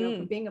journey, you know,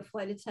 for being a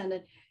flight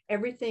attendant,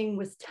 everything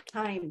was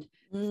timed,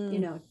 you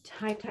know,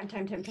 time.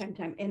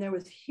 And there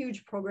was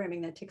huge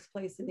programming that takes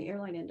place in the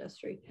airline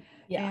industry.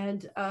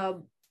 And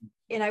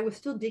I was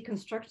still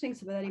deconstructing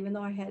some of that, even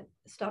though I had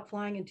stopped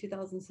flying in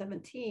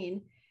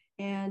 2017.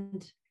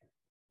 And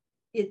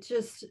it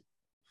just,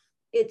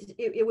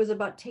 it was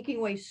about taking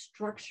away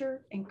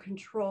structure and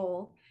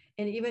control.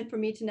 And even for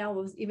me to now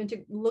was even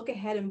to look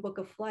ahead and book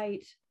a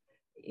flight,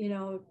 you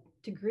know,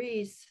 to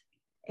Greece,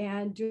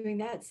 and doing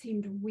that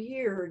seemed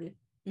weird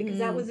because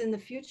that was in the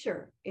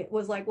future. It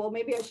was like, well,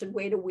 maybe I should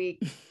wait a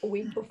week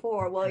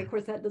before. Well, of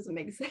course, that doesn't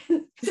make sense.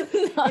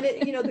 And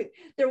it, you know, the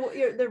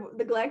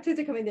Galactics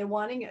are coming. They're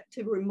wanting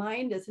to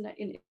remind us,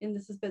 and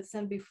this has been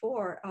said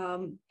before,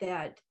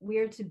 that we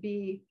are to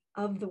be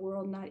of the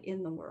world, not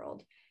in the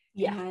world.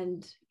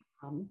 And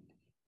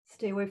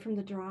stay away from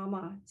the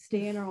drama,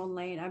 stay in our own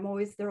lane.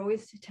 They're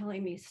always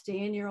telling me,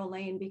 stay in your own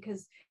lane,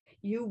 because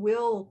you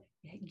will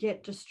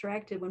get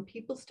distracted when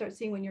people start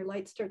seeing, when your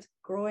light starts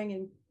growing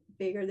and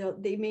bigger,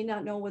 they may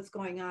not know what's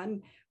going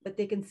on, but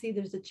they can see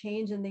there's a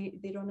change, and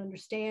they don't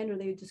understand, or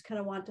they just kind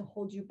of want to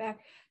hold you back.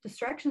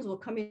 Distractions will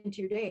come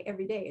into your day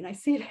every day. And I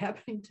see it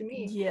happening to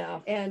me.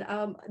 And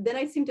then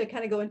I seem to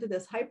kind of go into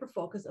this hyper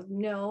focus of,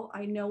 no,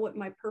 I know what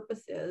my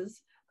purpose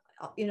is,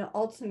 you know,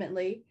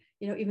 ultimately,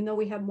 you know, even though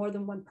we have more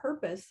than one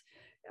purpose,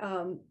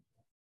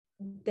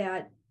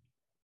 that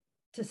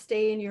to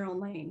stay in your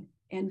own lane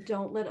and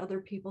don't let other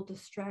people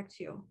distract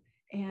you.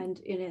 And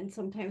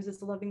sometimes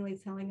it's lovingly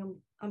telling them,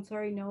 I'm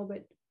sorry, no,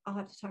 but I'll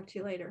have to talk to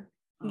you later.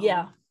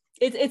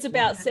 It's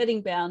about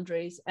setting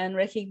boundaries and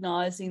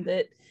recognizing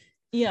that,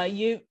 you know,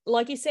 you,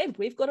 like you said,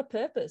 we've got a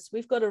purpose,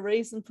 we've got a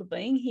reason for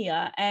being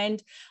here.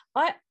 And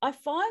I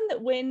find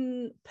that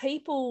when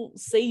people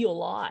see your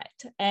light,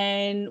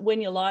 and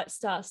when your light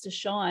starts to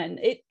shine,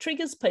 it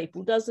triggers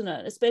people, doesn't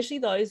it? Especially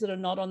those that are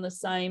not on the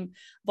same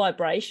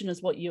vibration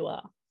as what you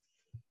are.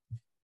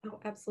 Oh,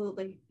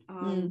 absolutely.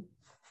 I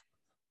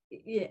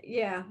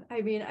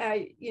mean,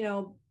 you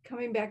know,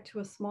 coming back to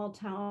a small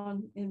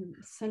town in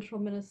central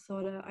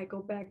Minnesota, I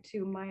go back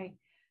to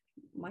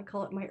I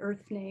call it my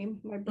earth name,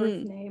 my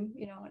birth name,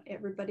 you know, and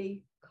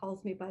everybody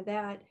calls me by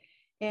that.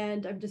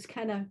 And I'm just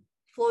kind of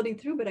floating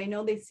through, but I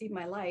know they see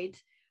my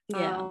light.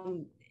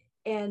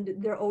 And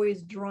they're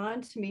always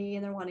drawn to me,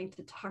 and they're wanting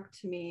to talk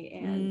to me.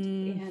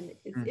 And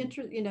it's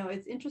interesting, you know,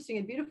 it's interesting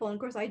and beautiful. And of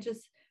course, I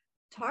just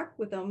talk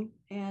with them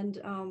and,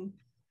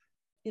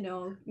 you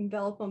know,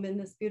 envelop them in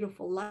this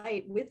beautiful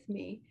light with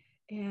me,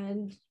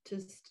 and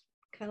just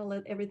kind of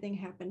let everything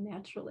happen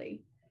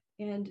naturally.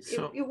 And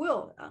so, it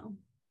will.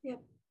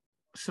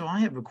 So I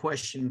have a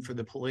question for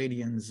the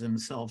Pleiadians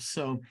themselves.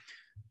 So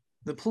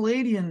the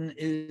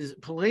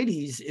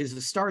Pleiades is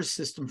a star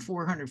system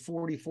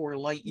 444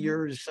 light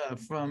years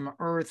from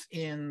Earth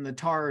in the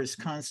Taurus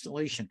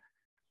constellation.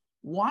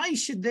 Why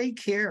should they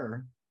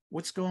care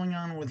what's going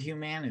on with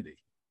humanity?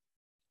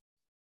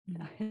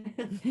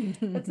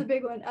 That's a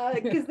big one,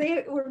 because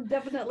they were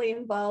definitely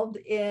involved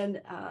in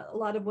a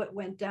lot of what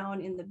went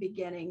down in the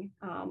beginning.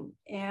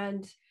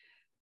 And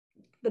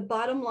the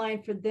bottom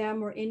line for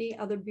them, or any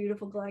other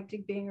beautiful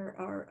galactic being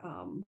or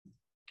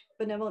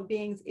benevolent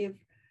beings, if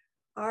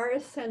our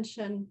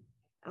ascension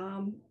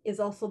is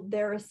also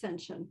their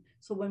ascension.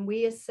 So when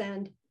we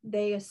ascend,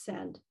 they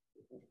ascend.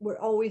 We're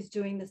always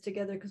doing this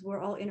together because we're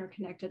all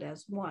interconnected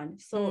as one.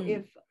 So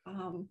if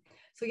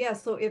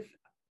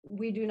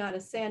we do not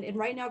ascend, and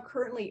right now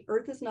currently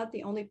Earth is not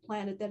the only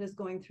planet that is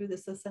going through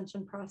this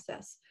ascension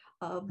process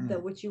of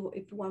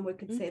if one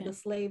could say the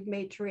slave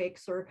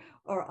matrix or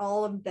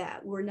all of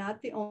that. We're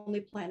not the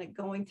only planet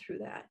going through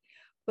that,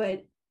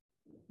 but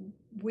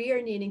we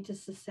are needing to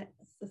suspend.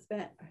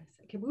 Ascend.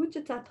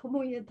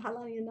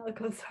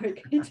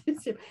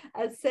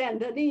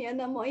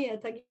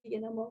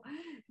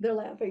 They're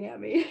laughing at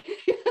me.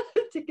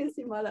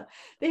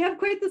 They have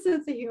quite the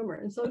sense of humor,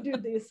 and so do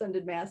the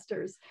ascended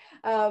masters.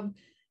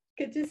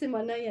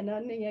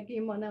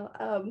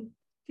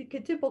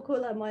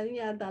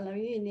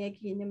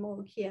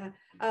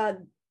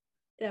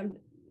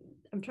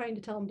 I'm trying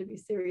to tell them to be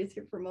serious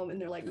here for a moment.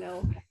 They're like,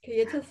 no.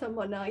 We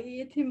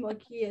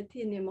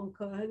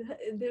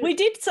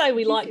did say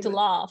we like to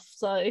laugh,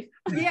 so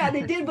yeah,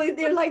 they did, but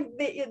they're like,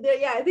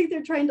 I think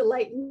they're trying to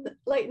lighten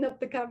up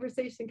the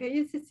conversation.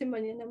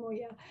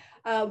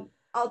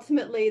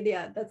 Ultimately,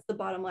 that's the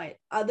bottom line.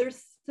 Other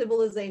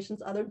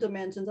civilizations, other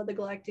dimensions, other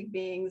galactic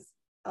beings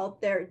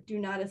out there do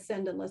not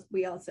ascend unless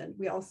we all ascend.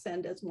 We all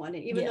ascend as one.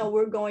 And even though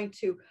we're going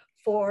to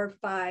 4,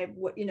 5,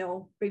 or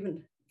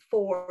even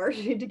 4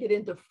 to get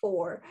into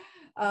 4,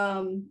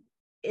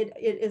 it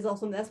is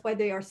also, that's why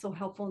they are so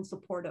helpful and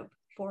supportive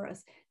for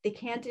us. They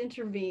can't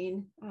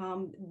intervene.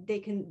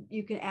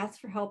 You can ask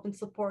for help and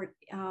support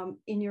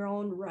in your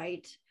own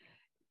right.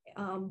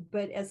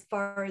 But as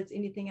far as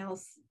anything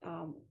else,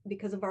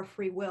 because of our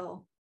free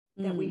will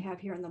that we have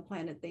here on the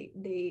planet,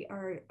 they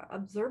are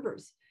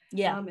observers.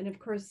 And of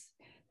course,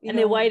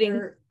 they're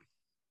waiting.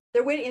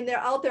 They're waiting, and they're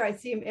out there. I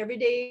see them every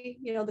day.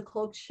 The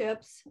cloaked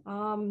ships.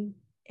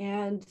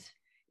 And,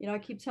 I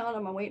keep telling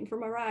them I'm waiting for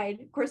my ride.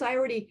 Of course, I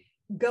already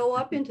go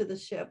up into the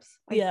ships.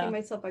 I see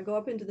myself, I go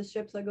up into the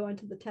ships, I go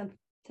into the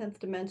 10th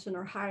dimension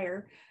or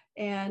higher.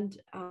 And,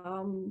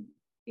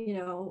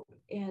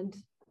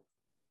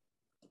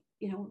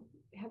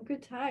 have a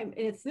good time.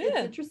 And it's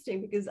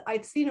interesting because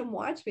I've seen them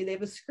watch me. They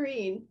have a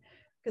screen,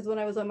 because when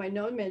I was on my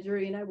known measure,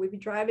 I would be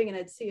driving and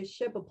I'd see a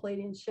ship, a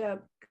Pleiadian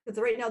ship, because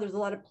right now there's a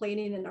lot of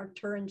Pleiadian and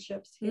Arcturian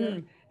ships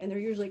here, and they're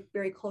usually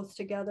very close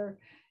together.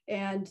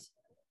 And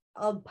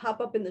I'll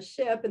pop up in the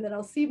ship, and then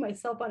I'll see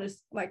myself on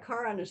my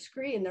car on a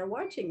screen. They're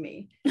watching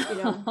me,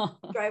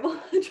 drive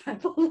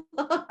along.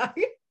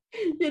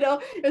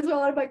 There's a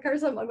lot of my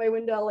cars on my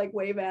window, I'll like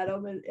wave at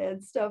them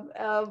and stuff,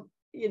 and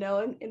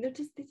they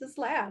just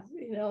laugh,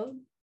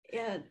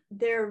 and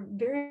they're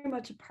very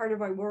much a part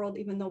of our world,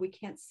 even though we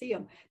can't see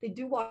them. They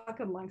do walk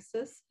amongst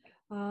us.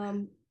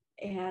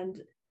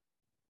 And,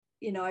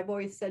 I've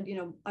always said,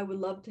 I would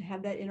love to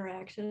have that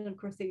interaction. And of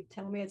course, they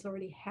tell me it's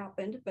already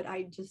happened, but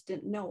I just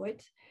didn't know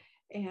it.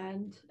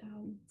 And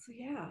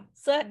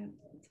So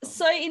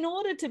in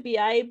order to be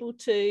able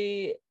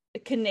to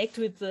connect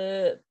with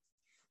the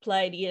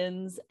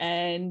Pleiadians,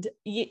 and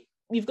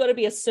you've got to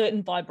be a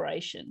certain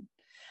vibration,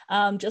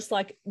 just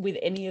like with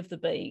any of the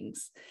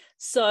beings.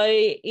 So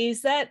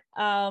is that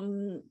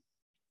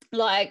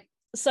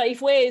so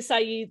if we're,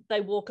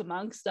 they walk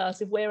amongst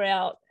us, if we're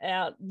out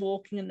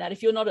walking and that,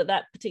 if you're not at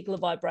that particular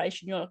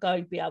vibration, you're not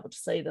going to be able to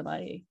see them, are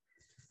you?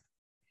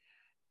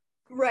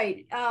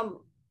 Right.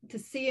 To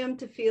see them,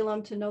 to feel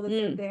them, to know that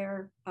they're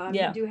there.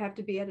 You do have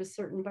to be at a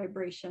certain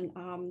vibration.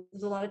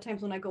 There's a lot of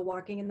times when I go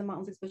walking in the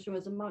mountains, especially when I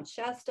was in Mount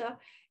Shasta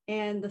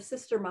and the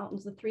sister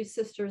mountains, the 3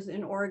 sisters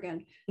in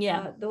Oregon.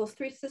 Those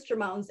 3 sister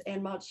mountains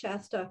and Mount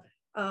Shasta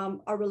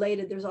are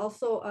related. There's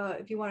also,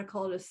 if you want to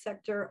call it, a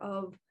sector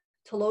of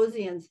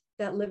Telosians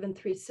that live in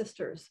 3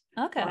 sisters.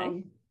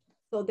 Okay.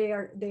 So they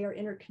are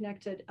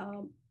interconnected.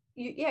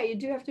 You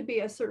do have to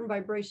be a certain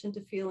vibration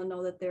to feel and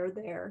know that they're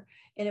there,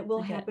 and it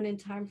will happen in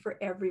time for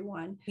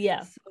everyone.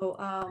 So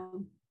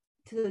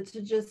to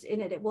just in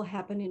it will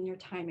happen in your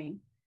timing.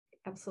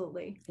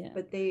 Absolutely.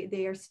 But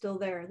they are still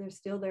there. They're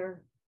still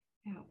there.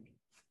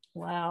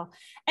 Wow.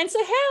 And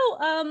so how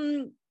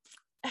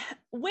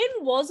when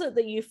was it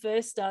that you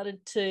first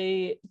started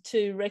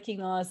to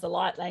recognize the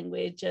light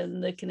language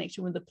and the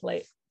connection with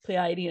the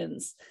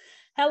Pleiadians?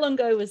 How long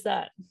ago was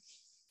that?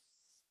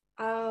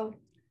 Was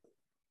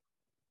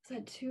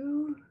that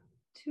 2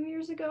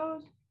 years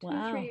ago?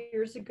 Wow. 3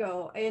 years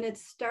ago. And it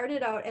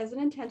started out as an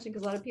intention,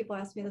 because a lot of people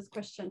ask me this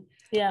question.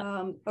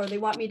 Or they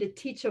want me to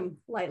teach them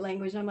light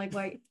language. I'm like,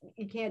 well,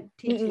 you can't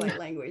teach light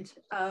language,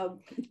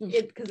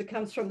 because it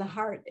comes from the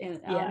heart,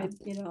 and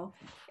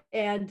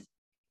and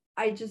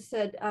I just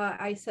said,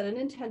 I set an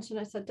intention.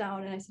 I sat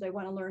down and I said, I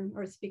want to learn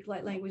or speak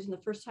light language. And the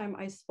first time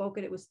I spoke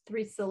it, it was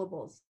 3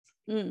 syllables.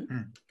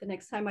 The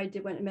next time I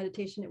went in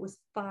meditation, it was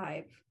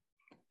 5.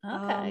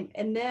 Okay.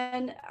 And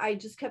then I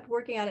just kept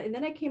working on it. And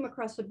then I came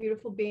across a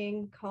beautiful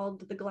being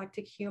called the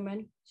Galactic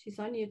Human. She's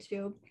on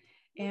YouTube.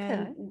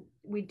 And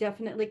we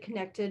definitely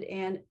connected,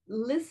 and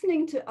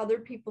listening to other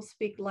people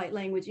speak light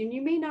language. And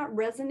you may not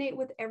resonate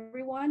with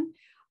everyone.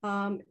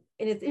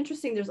 And it's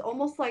interesting. There's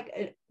almost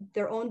like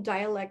their own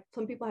dialect.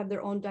 Some people have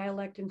their own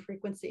dialect and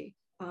frequency.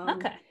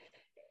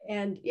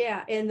 And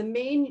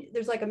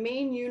there's like a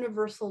main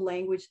universal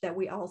language that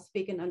we all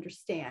speak and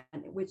understand,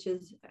 which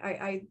is,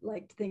 I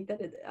like to think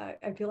that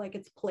I feel like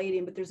it's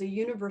Pleiadian, but there's a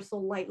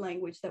universal light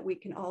language that we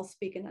can all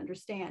speak and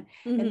understand.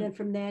 And then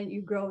from then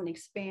you grow and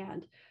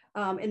expand.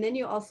 And then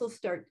you also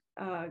start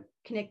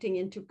connecting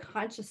into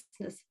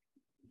consciousness,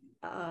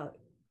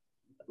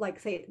 like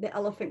say the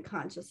elephant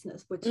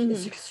consciousness, which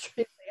is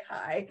extremely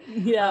high,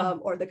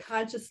 or the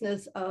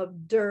consciousness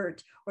of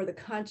dirt, or the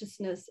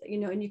consciousness,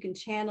 and you can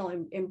channel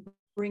and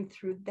bring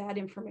through that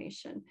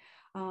information.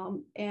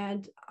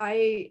 And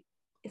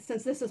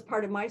since this is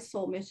part of my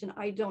soul mission,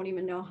 I don't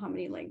even know how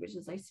many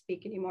languages I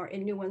speak anymore,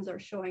 and new ones are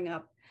showing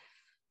up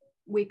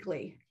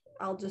weekly.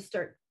 I'll just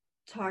start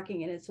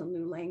talking and it's a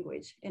new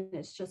language, and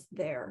it's just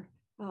there.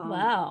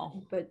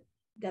 Wow. But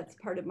that's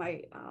part of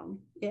my,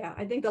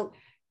 I think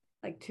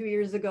like 2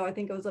 years ago, I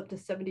think I was up to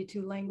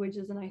 72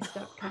 languages, and I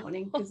stopped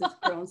counting because it's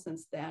grown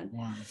since then.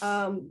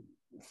 Wow.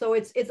 So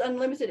it's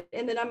unlimited.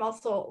 And then I'm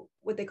also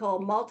what they call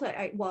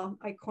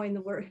I coined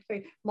the word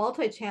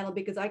multi-channel,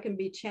 because I can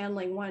be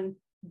channeling one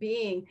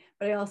being,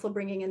 but I also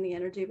bringing in the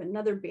energy of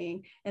another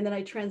being. And then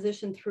I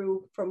transition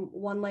through from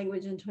one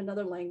language into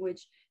another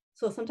language.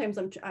 So sometimes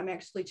I'm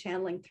actually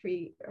channeling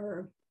 3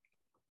 or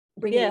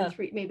bringing in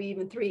 3, maybe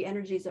even 3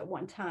 energies at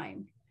one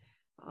time.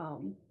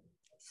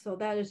 So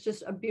that is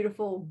just a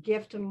beautiful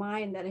gift of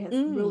mine that has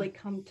really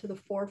come to the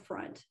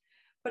forefront.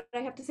 But I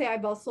have to say,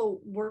 I've also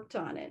worked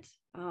on it.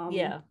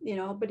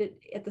 But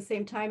at the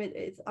same time,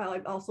 I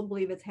also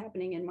believe it's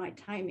happening in my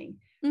timing,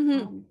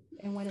 and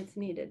when it's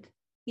needed.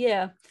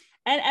 Yeah.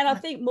 And I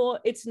think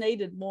it's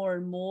needed more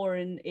and more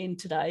in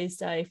today's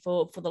day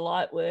for the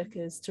light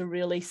workers to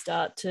really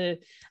start to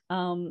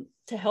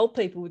help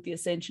people with the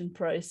ascension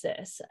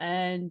process,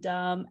 and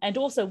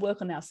also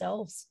work on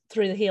ourselves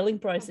through the healing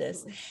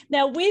process. Absolutely.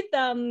 Now, with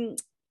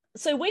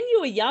so when you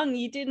were young,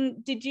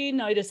 did you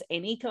notice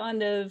any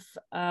kind of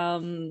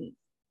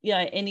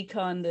any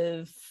kind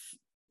of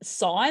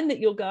sign that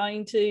you're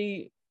going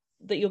to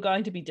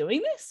be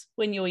doing this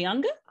when you were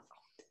younger?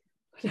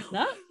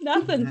 No,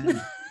 nothing.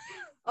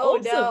 Oh,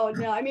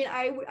 Awesome. no. I mean,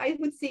 I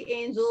would see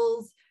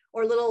angels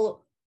or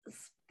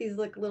these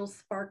like little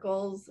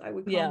sparkles. I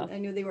would call them. I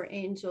knew they were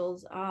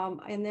angels.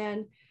 And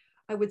then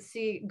I would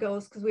see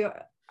ghosts, because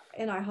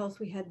in our house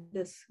we had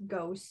this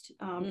ghost,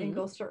 and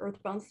ghosts are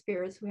earthbound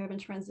spirits who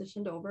haven't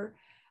transitioned over.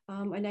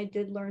 And I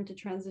did learn to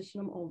transition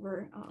them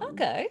over.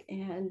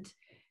 And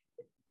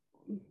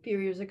a few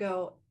years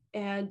ago,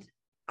 and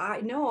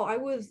I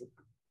was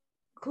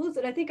close,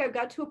 and I think I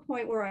got to a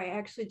point where I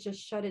actually just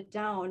shut it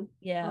down.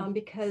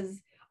 Because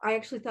I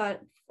actually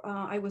thought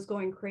I was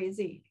going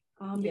crazy,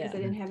 because I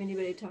didn't have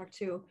anybody to talk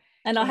to.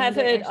 And I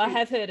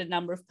have heard a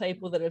number of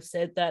people that have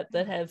said that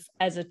have,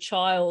 as a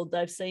child,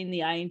 they've seen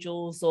the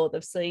angels or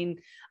they've seen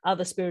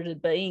other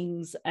spirited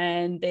beings,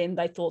 and then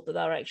they thought that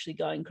they were actually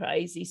going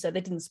crazy, so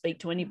they didn't speak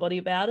to anybody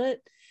about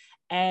it,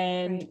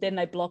 and then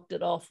they blocked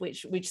it off,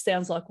 which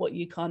sounds like what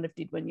you kind of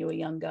did when you were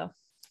younger.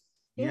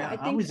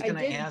 I was going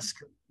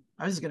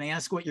to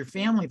ask what your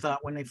family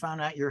thought when they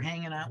found out you're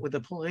hanging out with the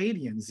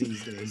Pleiadians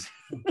these days.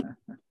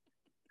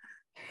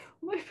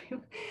 We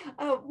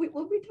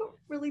don't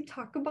really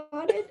talk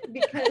about it,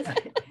 because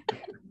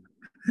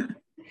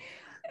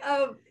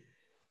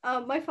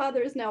my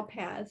father is now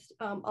passed,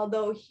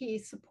 although he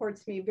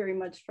supports me very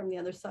much from the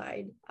other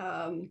side.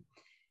 But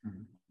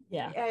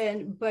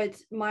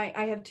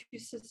I have two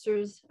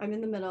sisters. I'm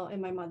in the middle,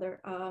 and my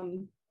mother.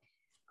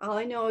 All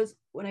I know is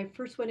when I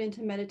first went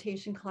into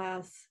meditation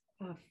class,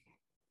 what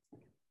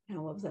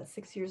was that,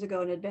 6 years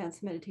ago, an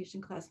advanced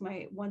meditation class,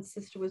 my one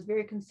sister was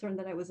very concerned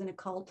that I was in a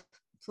cult.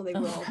 So they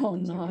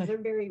will. They're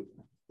very,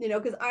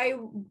 because I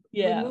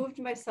removed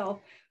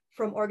myself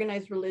from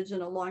organized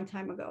religion a long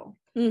time ago,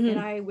 and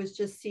I was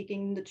just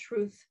seeking the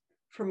truth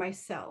for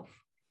myself,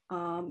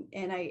 and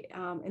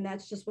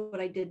that's just what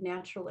I did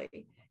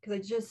naturally,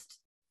 because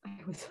I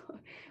was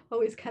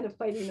always kind of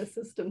fighting the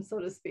system, so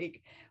to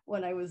speak,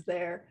 when I was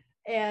there,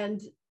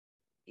 and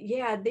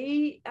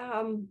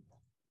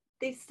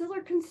they still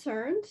are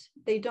concerned.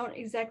 They don't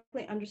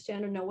exactly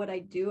understand or know what I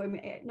do. I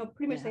mean,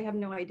 pretty much they have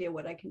no idea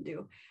what I can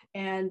do.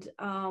 And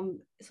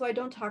so I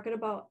don't talk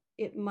about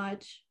it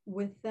much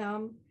with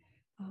them.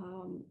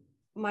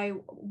 My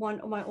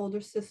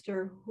older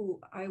sister, who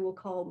I will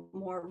call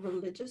more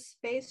religious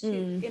based,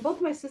 and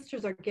both my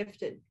sisters are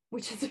gifted,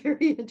 which is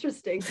very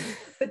interesting,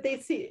 but they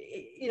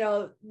see,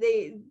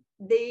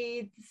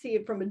 they see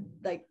it from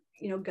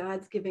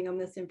God's giving them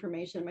this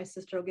information. My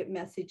sister will get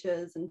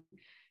messages and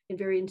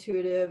very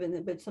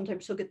intuitive, but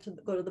sometimes she'll get to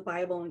go to the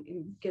Bible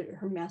and get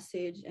her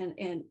message,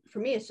 and for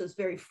me it's just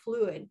very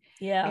fluid.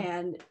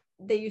 And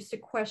they used to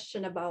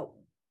question about,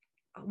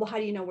 well, how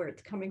do you know where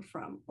it's coming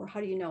from, or how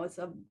do you know it's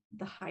of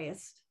the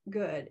highest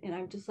good? And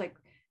I'm just like,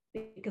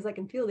 because I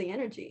can feel the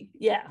energy.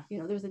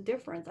 There's a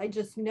difference. I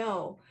just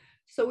know.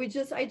 So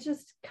I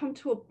just come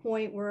to a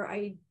point where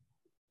I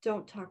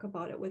don't talk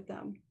about it with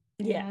them.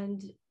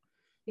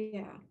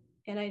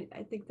 And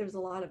I think there's a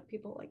lot of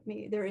people like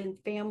me. They're in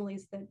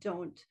families that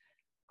don't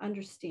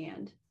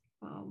understand.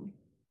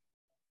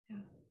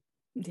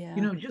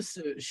 Just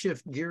to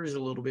shift gears a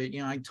little bit,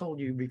 I told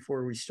you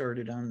before we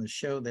started on the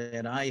show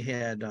that I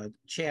had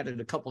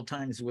chatted a couple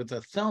times with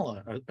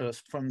Athela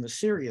from the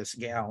Sirius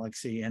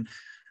galaxy, and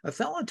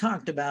Athela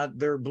talked about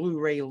their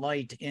Blu-ray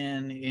light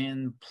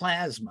in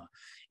plasma.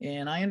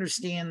 And I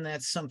understand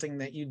that's something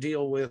that you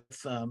deal with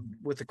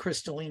the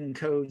crystalline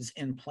codes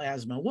in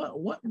plasma.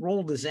 What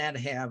role does that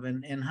have,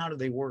 and how do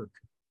they work?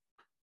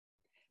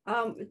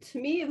 To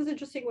me, it was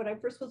interesting when I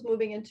first was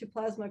moving into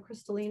plasma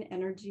crystalline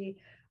energy,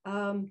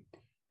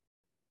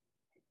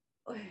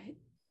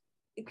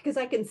 because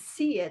I can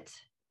see it.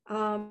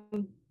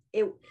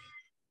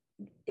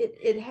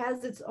 It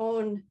has its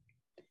own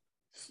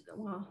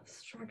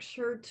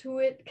structure to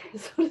it,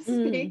 so to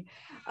speak.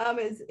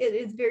 It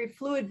is very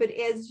fluid, but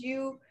as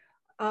you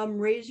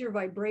raise your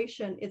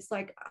vibration, it's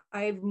like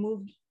I've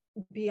moved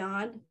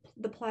beyond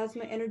the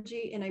plasma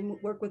energy, and I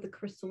work with the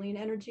crystalline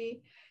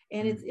energy.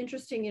 And it's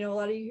interesting, you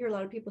hear a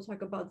lot of people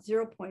talk about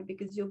 0 point,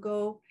 because you'll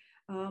go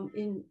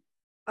in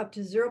up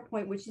to 0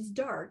 point, which is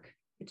dark,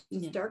 which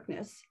is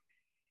darkness.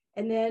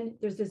 And then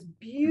there's this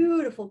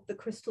beautiful, the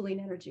crystalline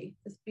energy,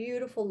 this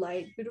beautiful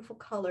light, beautiful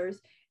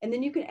colors. And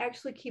then you can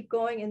actually keep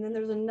going. And then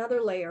there's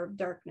another layer of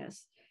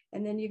darkness.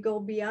 And then you go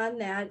beyond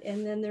that.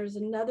 And then there's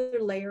another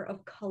layer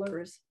of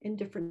colors in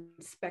different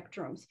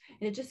spectrums.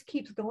 And it just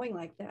keeps going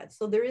like that.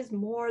 So there is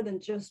more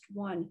than just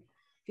one,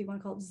 if you want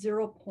to call it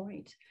 0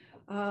 point.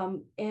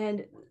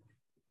 And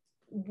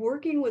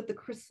working with the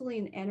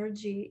crystalline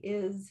energy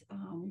is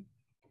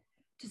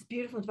just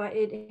beautiful.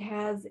 It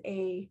has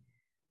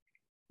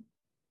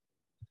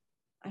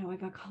I don't know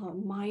if I call it a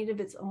mind of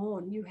its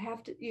own. You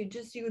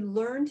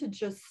learn to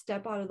just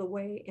step out of the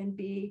way and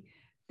be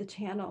the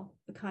channel,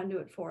 the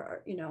conduit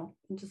for,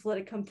 and just let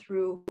it come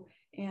through.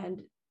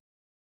 And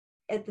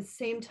at the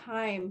same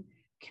time,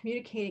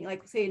 communicating,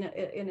 like say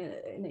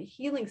in a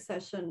healing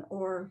session,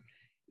 or,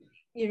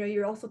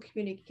 you're also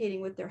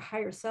communicating with their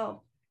higher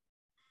self,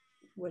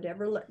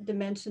 whatever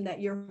dimension that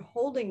you're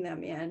holding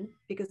them in,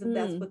 because if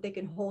that's what they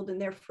can hold in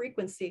their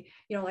frequency.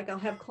 Like I'll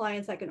have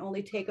clients, I can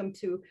only take them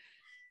to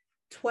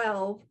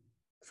 12.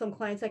 Some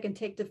clients I can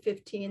take to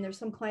 15. There's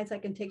some clients I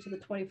can take to the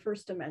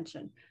 21st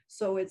dimension.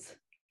 So it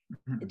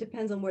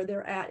depends on where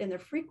they're at in their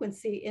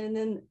frequency. And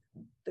then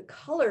the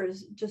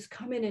colors just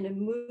come in and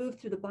move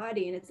through the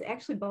body. And it's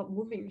actually about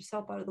moving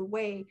yourself out of the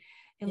way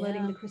and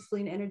letting the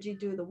crystalline energy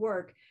do the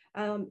work.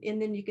 And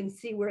then you can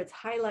see where it's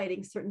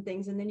highlighting certain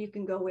things, and then you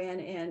can go in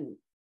and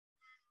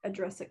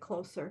address it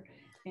closer.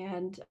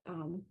 And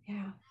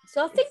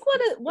so I think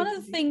one of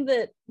the things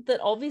that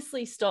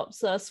obviously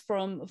stops us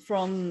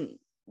from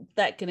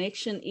that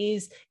connection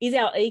is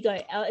our ego.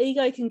 Our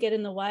ego can get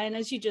in the way, and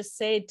as you just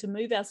said, to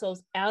move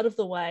ourselves out of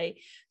the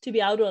way to be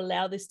able to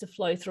allow this to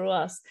flow through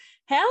us.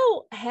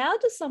 How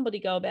does somebody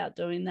go about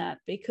doing that?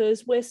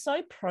 Because we're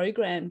so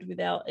programmed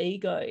with our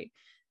ego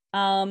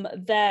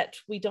that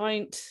we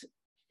don't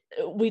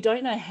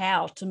know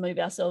how to move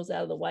ourselves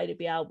out of the way to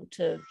be able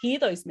to hear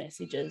those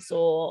messages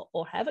or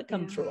have it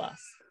come through us.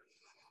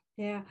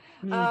 The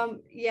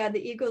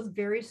ego is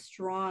very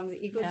strong.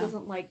 The ego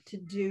doesn't like to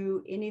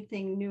do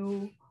anything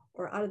new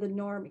or out of the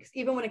norm,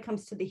 even when it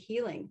comes to the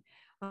healing,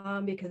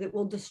 because it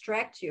will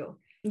distract you.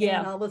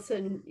 And all of a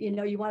sudden,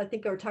 you want to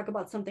think or talk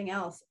about something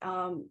else,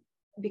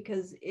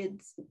 because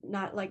it's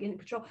not like in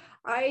control.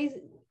 I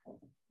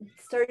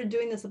started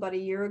doing this about a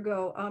year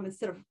ago,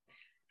 instead of,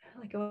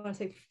 like, I want to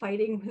say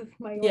fighting with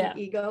my own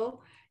ego,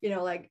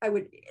 like I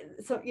would,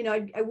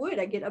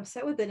 I'd get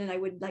upset with it, and I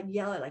would like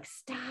yell at, like,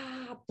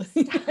 stop,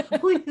 please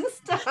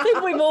stop. I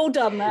think we've all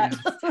done that.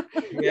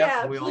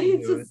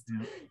 Please just,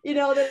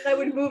 then I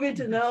would move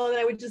into no, then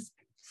I would just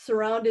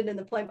surround it in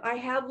the flame. I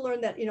have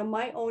learned that,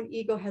 my own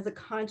ego has a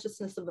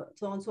consciousness of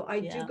its own. So I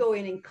do go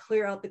in and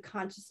clear out the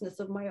consciousness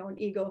of my own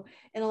ego.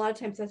 And a lot of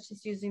times that's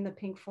just using the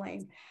pink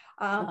flame.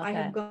 I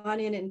have gone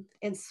in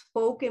and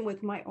spoken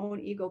with my own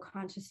ego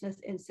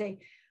consciousness and say,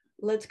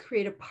 let's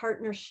create a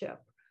partnership.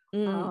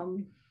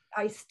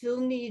 I still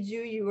need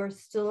you. You are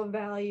still of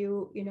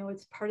value.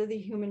 It's part of the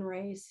human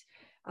race.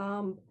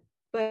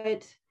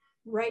 But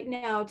right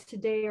now,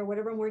 today, or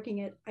whatever I'm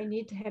working at, I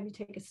need to have you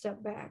take a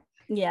step back.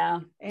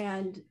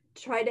 And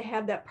try to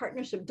have that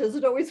partnership. Does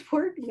it always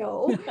work?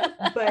 No,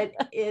 but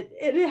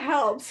it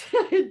helps.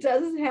 It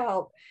does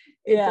help.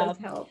 It does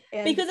help.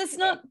 And, because it's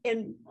not,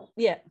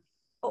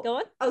 go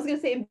on. I was going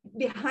to say,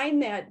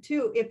 behind that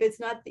too, if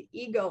it's not the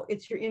ego,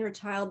 it's your inner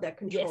child that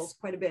controls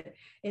quite a bit.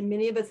 And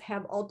many of us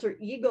have alter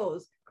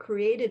egos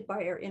created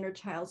by our inner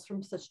childs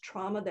from such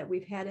trauma that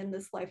we've had in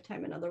this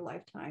lifetime and other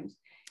lifetimes.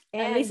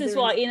 And this is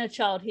why inner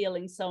child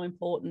healing is so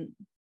important.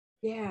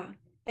 Yeah.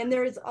 And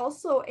there is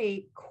also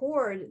a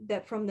cord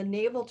that from the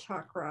navel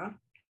chakra,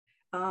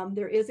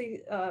 there is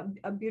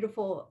a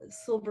beautiful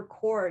silver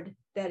cord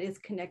that is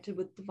connected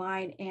with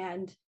divine.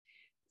 And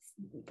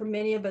for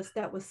many of us,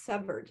 that was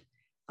severed.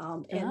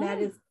 And that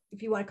is,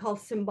 if you want to call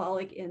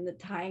symbolic, in the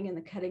tying and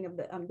the cutting of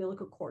the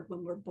umbilical cord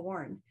when we're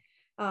born,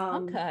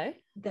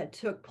 that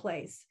took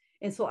place.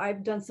 And so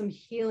I've done some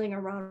healing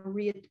around,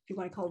 if you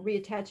want to call it,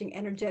 reattaching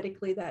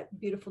energetically that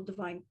beautiful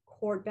divine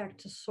cord back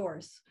to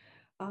source.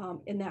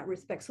 In that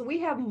respect. So we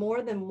have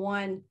more than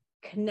one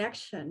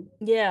connection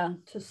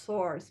to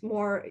source,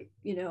 more,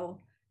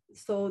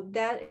 so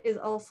that is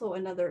also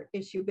another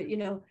issue. But,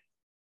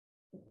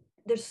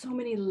 there's so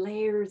many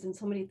layers and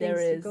so many things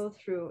to go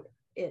through.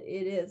 It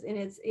is.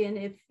 And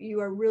if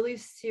you are really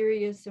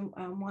serious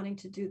and wanting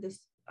to do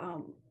this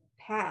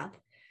path,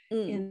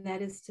 and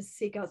that is to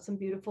seek out some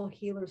beautiful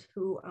healers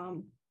who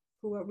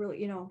are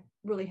really,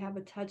 really have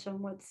a touch on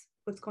what's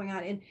going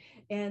on.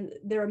 And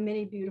there are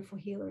many beautiful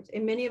healers,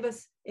 and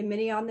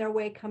many on their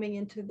way coming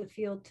into the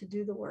field to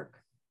do the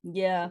work.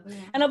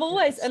 And I've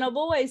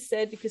always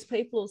said, because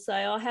people will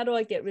say, oh, how do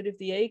I get rid of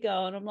the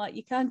ego? And I'm like,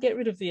 you can't get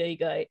rid of the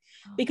ego,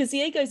 because the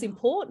ego is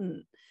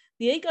important.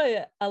 The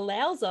ego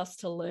allows us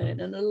to learn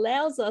and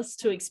allows us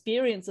to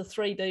experience a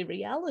 3D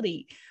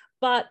reality,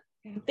 but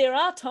there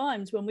are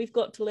times when we've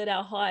got to let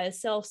our higher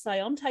self say,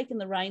 I'm taking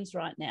the reins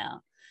right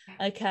now.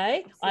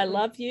 Okay, absolutely. I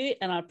love you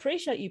and I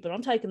appreciate you, but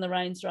I'm taking the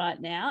reins right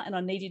now, and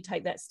I need you to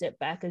take that step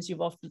back, as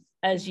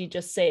you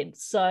just said.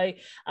 So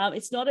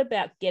it's not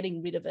about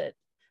getting rid of it,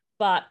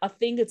 but I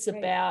think it's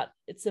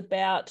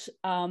about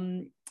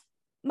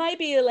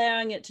maybe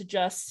allowing it to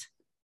just,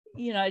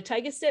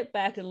 take a step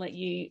back and let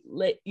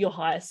your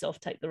higher self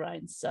take the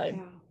reins. So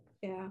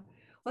well,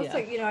 it's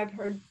like,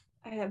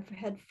 I have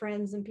had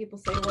friends and people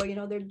say,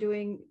 well, they're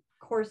doing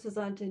courses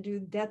on to do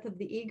death of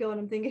the ego, and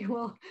I'm thinking,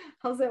 well,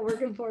 how's that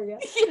working for you?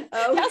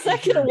 How's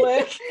that gonna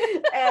work?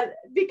 And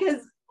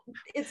because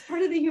it's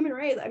part of the human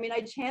race. I mean,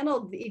 I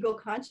channeled the ego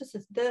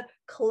consciousness, the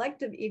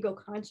collective ego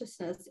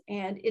consciousness,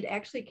 and it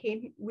actually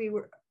came,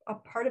 a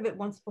part of it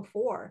once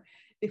before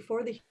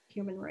the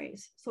human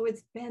race. So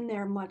it's been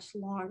there much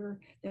longer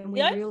than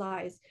we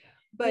realize.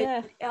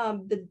 But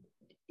the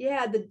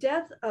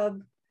death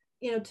of,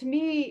 to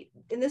me,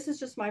 and this is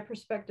just my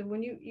perspective,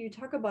 when you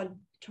talk about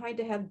trying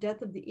to have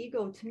death of the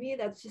ego, to me,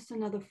 that's just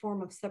another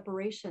form of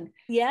separation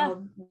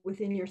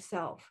within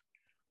yourself,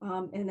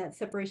 and that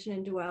separation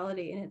and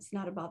duality. And it's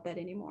not about that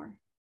anymore.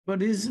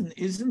 But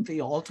isn't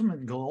the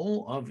ultimate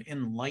goal of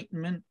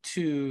enlightenment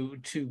to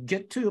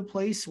get to a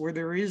place where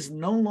there is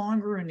no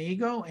longer an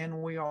ego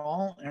and we are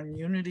all in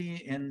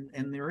unity, and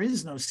there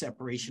is no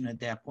separation at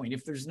that point?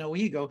 If there's no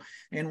ego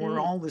and we're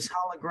all this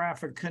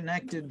holographic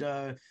connected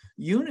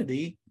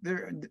unity,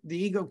 the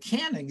ego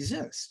can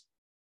exist.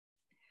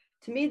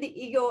 To me,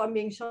 the ego, I'm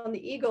being shown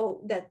the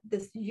ego, that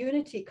this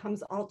unity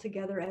comes all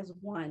together as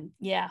one.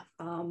 Yeah.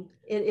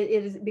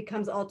 It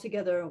becomes all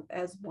together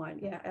as one.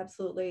 Yeah,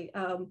 absolutely.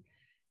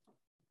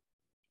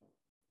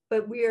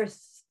 But we are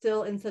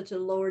still in such a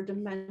lower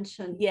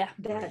dimension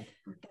that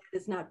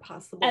is not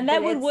possible. And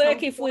that would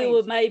work if we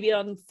were maybe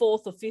on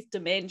fourth or fifth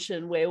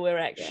dimension, where we're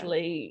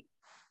actually...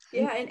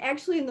 Yeah, and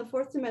actually in the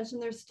fourth dimension,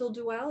 there's still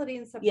duality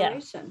and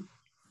separation.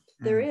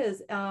 There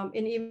is, and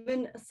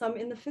even some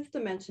in the fifth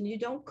dimension. You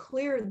don't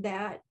clear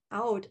that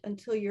out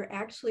until you're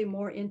actually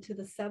more into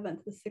the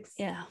seventh, the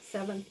sixth,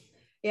 seventh.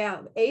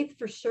 Yeah, eighth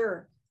for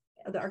sure.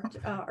 The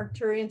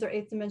Arcturians are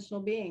eighth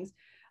dimensional beings.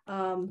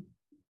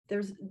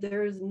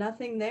 There's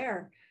nothing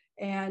there.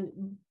 And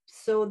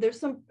so there's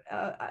some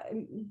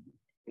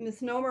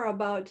misnomer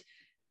about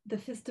the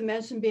fifth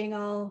dimension being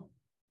all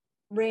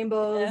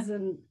rainbows,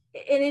 and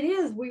it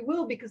is, we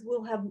will, because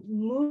we'll have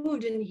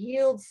moved and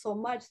healed so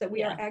much that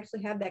we are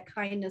actually have that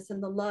kindness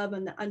and the love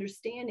and the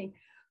understanding.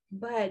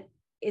 But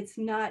it's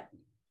not,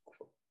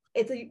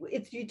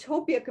 it's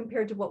utopia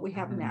compared to what we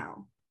have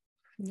now.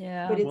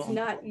 Yeah. But it's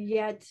not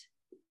yet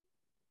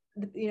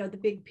the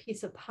big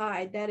piece of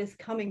pie that is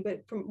coming,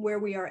 but from where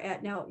we are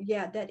at now,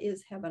 that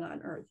is heaven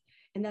on earth.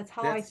 And that's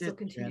how I still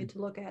continue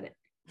to look at it.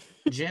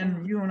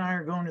 Jen, you and I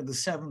are going to the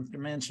seventh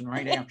dimension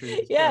right after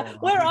this.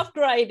 We're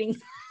upgrading.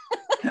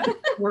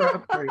 We're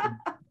upgrading.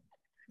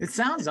 It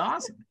sounds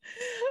awesome.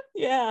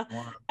 Yeah.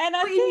 Wow. And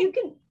I think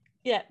you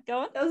can, go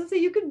on. I was gonna say,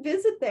 you can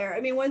visit there. I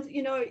mean, once,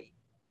 you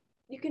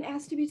can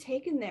ask to be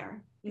taken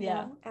there. You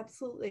know?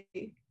 Absolutely.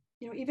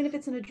 Even if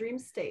it's in a dream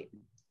state.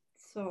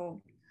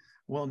 So.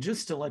 Well,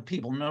 just to let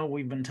people know,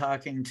 we've been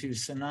talking to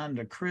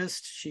Sananda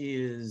Kryst. She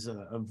is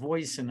a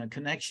voice and a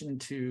connection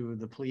to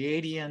the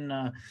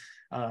Pleiadian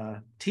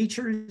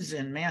teachers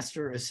and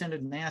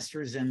ascended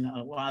masters. And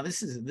wow,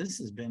 this has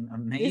been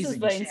amazing. This has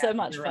been so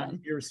much fun.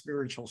 Your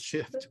spiritual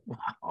shift.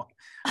 Wow.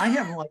 I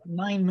have like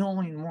 9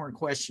 million more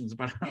questions,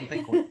 but I don't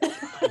think we're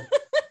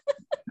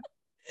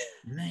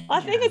I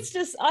think it's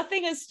just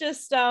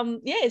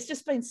it's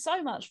just been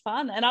so much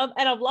fun, and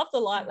I've loved the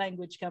light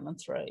language coming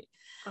through.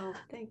 Oh,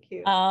 thank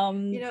you.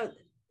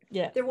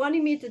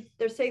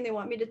 They're saying they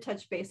want me to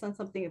touch base on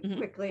something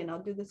quickly, and I'll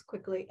do this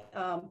quickly.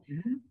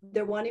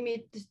 They're wanting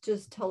me to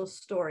just tell a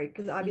story,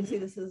 because obviously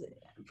this is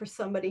for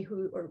somebody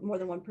or more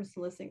than one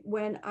person listening.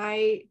 When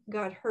I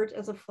got hurt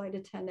as a flight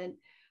attendant,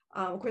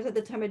 of course at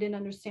the time I didn't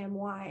understand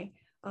why,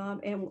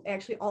 and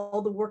actually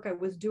all the work I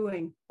was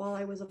doing while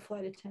I was a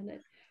flight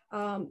attendant,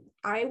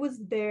 I was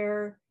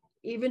there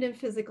even in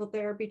physical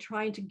therapy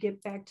trying to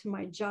get back to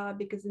my job,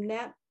 because in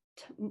that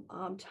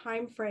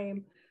time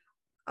frame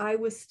I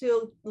was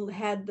still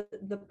had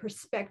the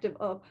perspective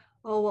of,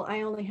 oh, well,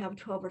 I only have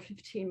 12 or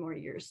 15 more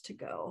years to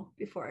go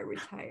before I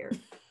retire.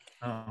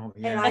 Oh,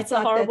 yeah. And that's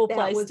a horrible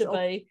place to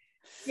be.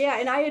 Yeah,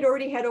 and I had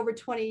already had over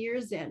 20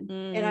 years in,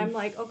 and I'm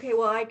like, okay,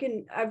 well,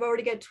 I've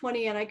already got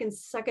 20, and I can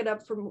suck it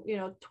up for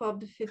 12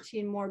 to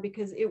 15 more,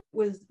 because it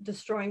was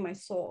destroying my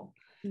soul.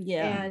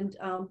 Yeah. And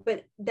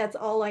but that's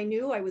all I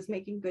knew. I was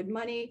making good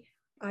money.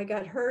 I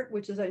got hurt,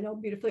 which is, I know,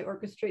 beautifully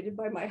orchestrated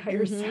by my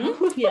higher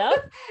self. Yeah.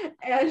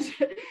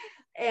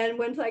 and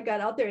once I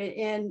got out there,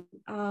 and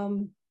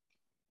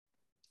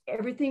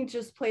everything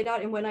just played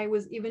out. And when I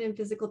was even in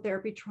physical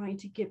therapy trying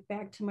to get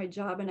back to my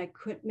job, and I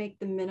couldn't make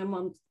the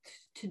minimum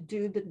to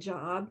do the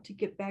job, to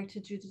get back to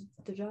do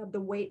the job,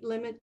 the weight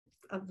limit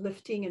of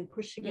lifting and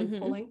pushing and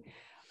pulling,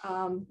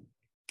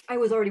 I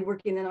was already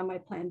working then on my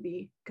plan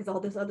B, because all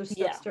this other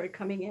stuff started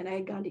coming in. I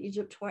had gone to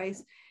Egypt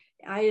twice.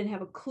 I didn't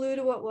have a clue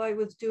to what I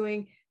was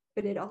doing,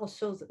 but it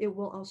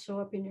will all show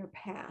up in your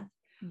path.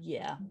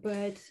 Yeah.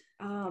 But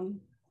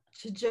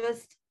to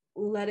just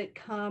let it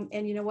come.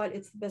 And you know what?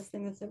 It's the best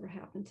thing that's ever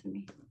happened to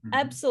me.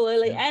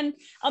 Absolutely. And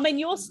I mean,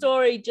 your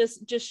story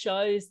just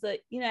shows that,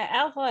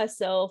 our higher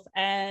self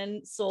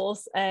and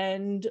source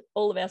and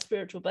all of our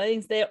spiritual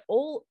beings, they're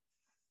all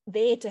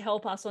there to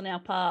help us on our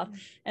path.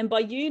 And by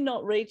you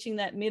not reaching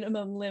that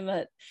minimum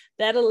limit,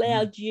 that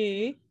allowed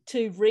you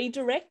to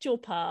redirect your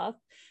path,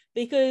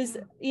 because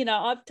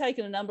I've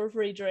taken a number of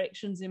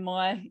redirections in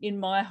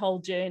my whole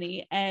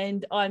journey,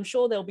 and I'm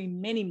sure there'll be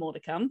many more to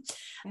come.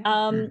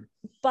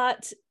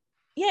 But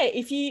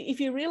if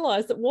you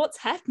realize that what's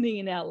happening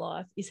in our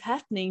life is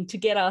happening to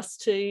get us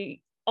to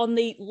on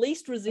the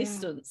least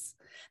resistance,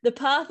 the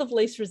path of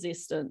least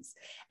resistance.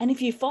 And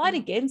if you fight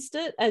against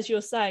it, as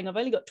you're saying, I've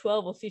only got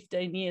 12 or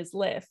 15 years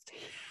left.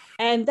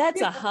 And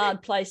that's a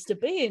hard place to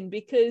be in,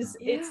 because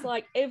it's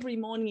like every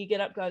morning you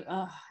get up going,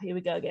 oh, here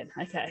we go again.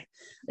 Okay,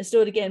 let's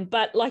do it again.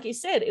 But like you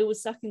said, it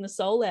was sucking the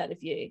soul out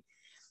of you.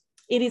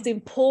 It is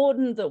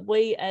important that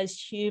we as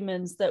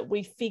humans, that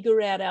we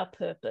figure out our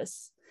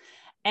purpose,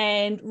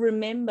 and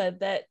remember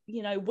that,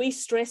 you know, we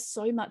stress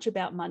so much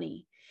about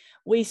money.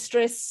 We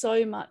stress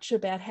so much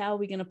about how are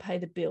we going to pay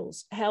the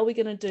bills? How are we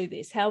going to do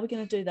this? How are we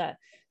going to do that?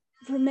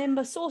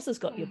 Remember, Source has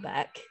got your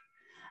back.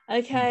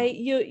 Okay,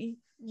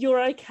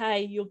 you're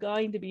okay. You're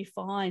going to be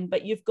fine,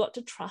 but you've got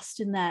to trust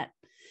in that.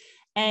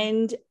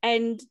 And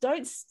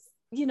don't,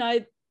 you know,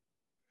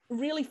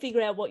 really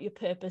figure out what your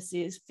purpose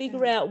is.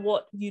 Figure out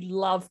what you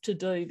love to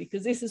do,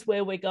 because this is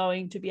where we're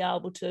going to be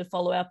able to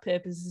follow our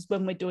purposes,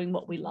 when we're doing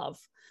what we love.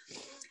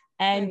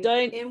 And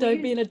don't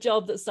be in a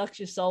job that sucks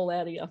your soul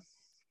out of you.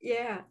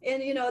 Yeah.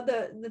 And, you know,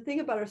 the thing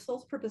about our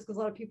soul's purpose, because a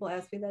lot of people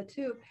ask me that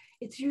too,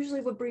 it's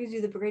usually what brings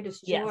you the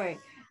greatest joy.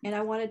 And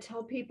I want to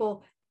tell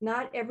people,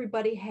 not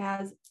everybody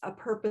has a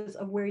purpose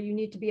of where you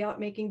need to be out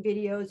making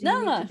videos.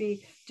 You need to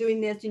be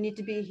doing this. You need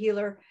to be a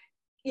healer.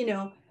 You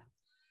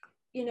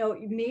know,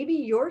 maybe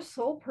your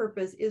soul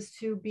purpose is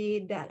to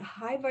be that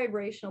high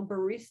vibrational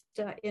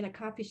barista in a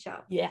coffee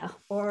shop. Yeah.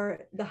 Or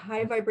the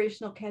high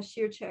vibrational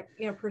cashier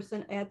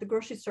person at the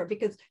grocery store.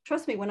 Because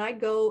trust me, when I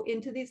go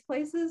into these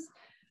places,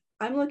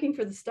 I'm looking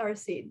for the star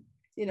seed,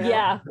 you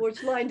know,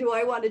 which line do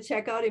I want to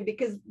check out in?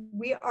 Because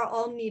we are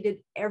all needed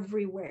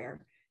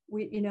everywhere.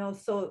 We, you know,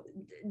 so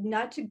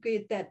not to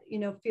get that, you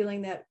know,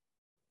 feeling that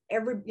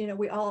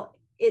we all,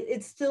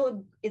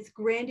 it's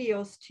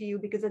grandiose to you,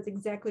 because that's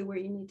exactly where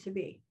you need to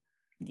be.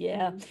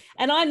 Yeah.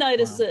 And I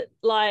notice it,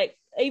 like,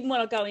 even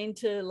when I go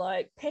into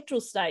like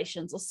petrol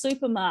stations or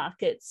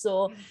supermarkets,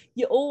 or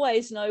you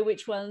always know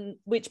which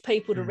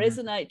people to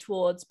resonate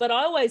towards. But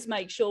I always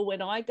make sure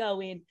when I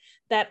go in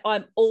that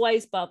I'm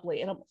always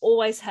bubbly and I'm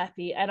always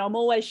happy and I'm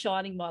always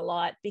shining my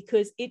light,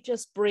 because it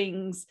just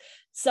brings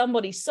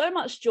somebody so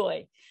much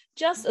joy.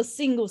 Just a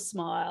single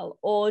smile,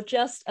 or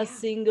just a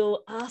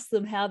single ask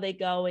them how they're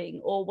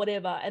going or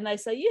whatever. And they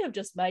say, you have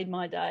just made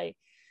my day,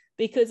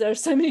 because there are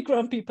so many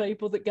grumpy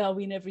people that go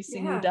in every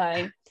single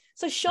day.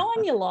 So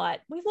shine your light.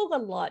 We've all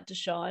got a light to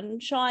shine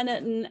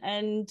it,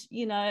 and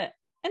you know,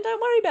 and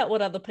don't worry about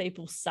what other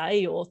people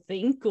say or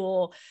think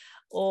or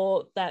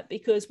that,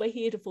 because we're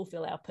here to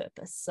fulfill our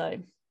purpose. So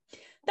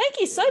thank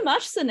you so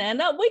much,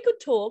 Sananda. We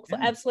could talk for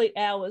absolute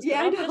hours, but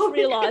I've just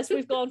realized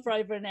we've gone for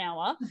over an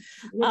hour.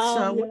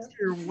 What's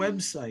your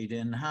website,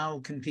 and how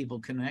can people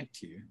connect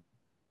to you?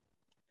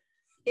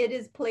 It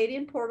is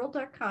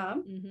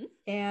Pleiadianportal.com,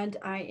 and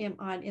I am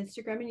on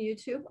Instagram and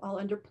YouTube, all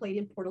under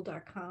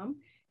Pleiadianportal.com,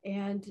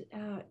 and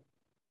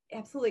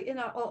absolutely, and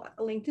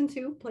LinkedIn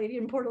too,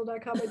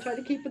 Pleiadianportal.com. I try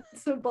to keep it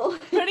simple.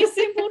 Pretty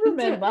simple to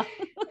remember.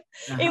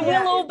 It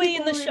will all be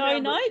in the show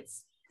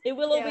notes. It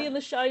will all be in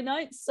the show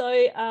notes.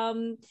 So,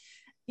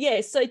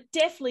 so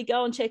definitely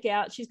go and check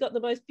out. She's got the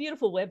most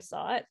beautiful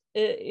website.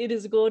 It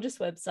is a gorgeous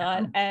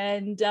website,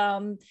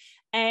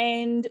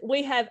 and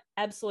we have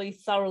absolutely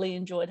thoroughly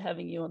enjoyed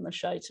having you on the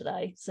show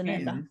today,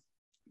 Sananda.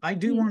 I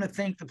do want to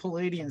thank the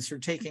Pleiadians for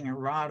taking a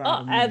rod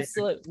out of me.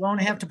 Absolutely.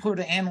 Won't have to put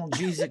an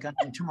analgesic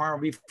on tomorrow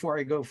before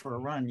I go for a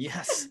run.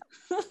 Yes.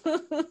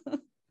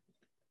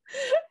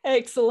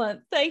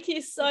 Excellent. Thank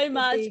you so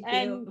much.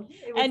 And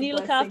you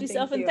look after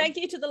yourself. And thank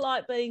you to the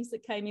light beings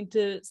that came in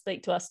to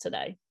speak to us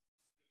today.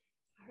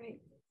 All right.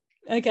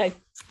 Okay.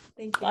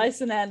 Thank you. Bye,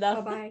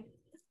 Sananda. Bye-bye.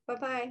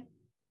 Bye-bye.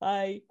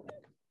 Bye.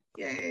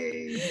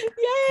 Yay. Yay.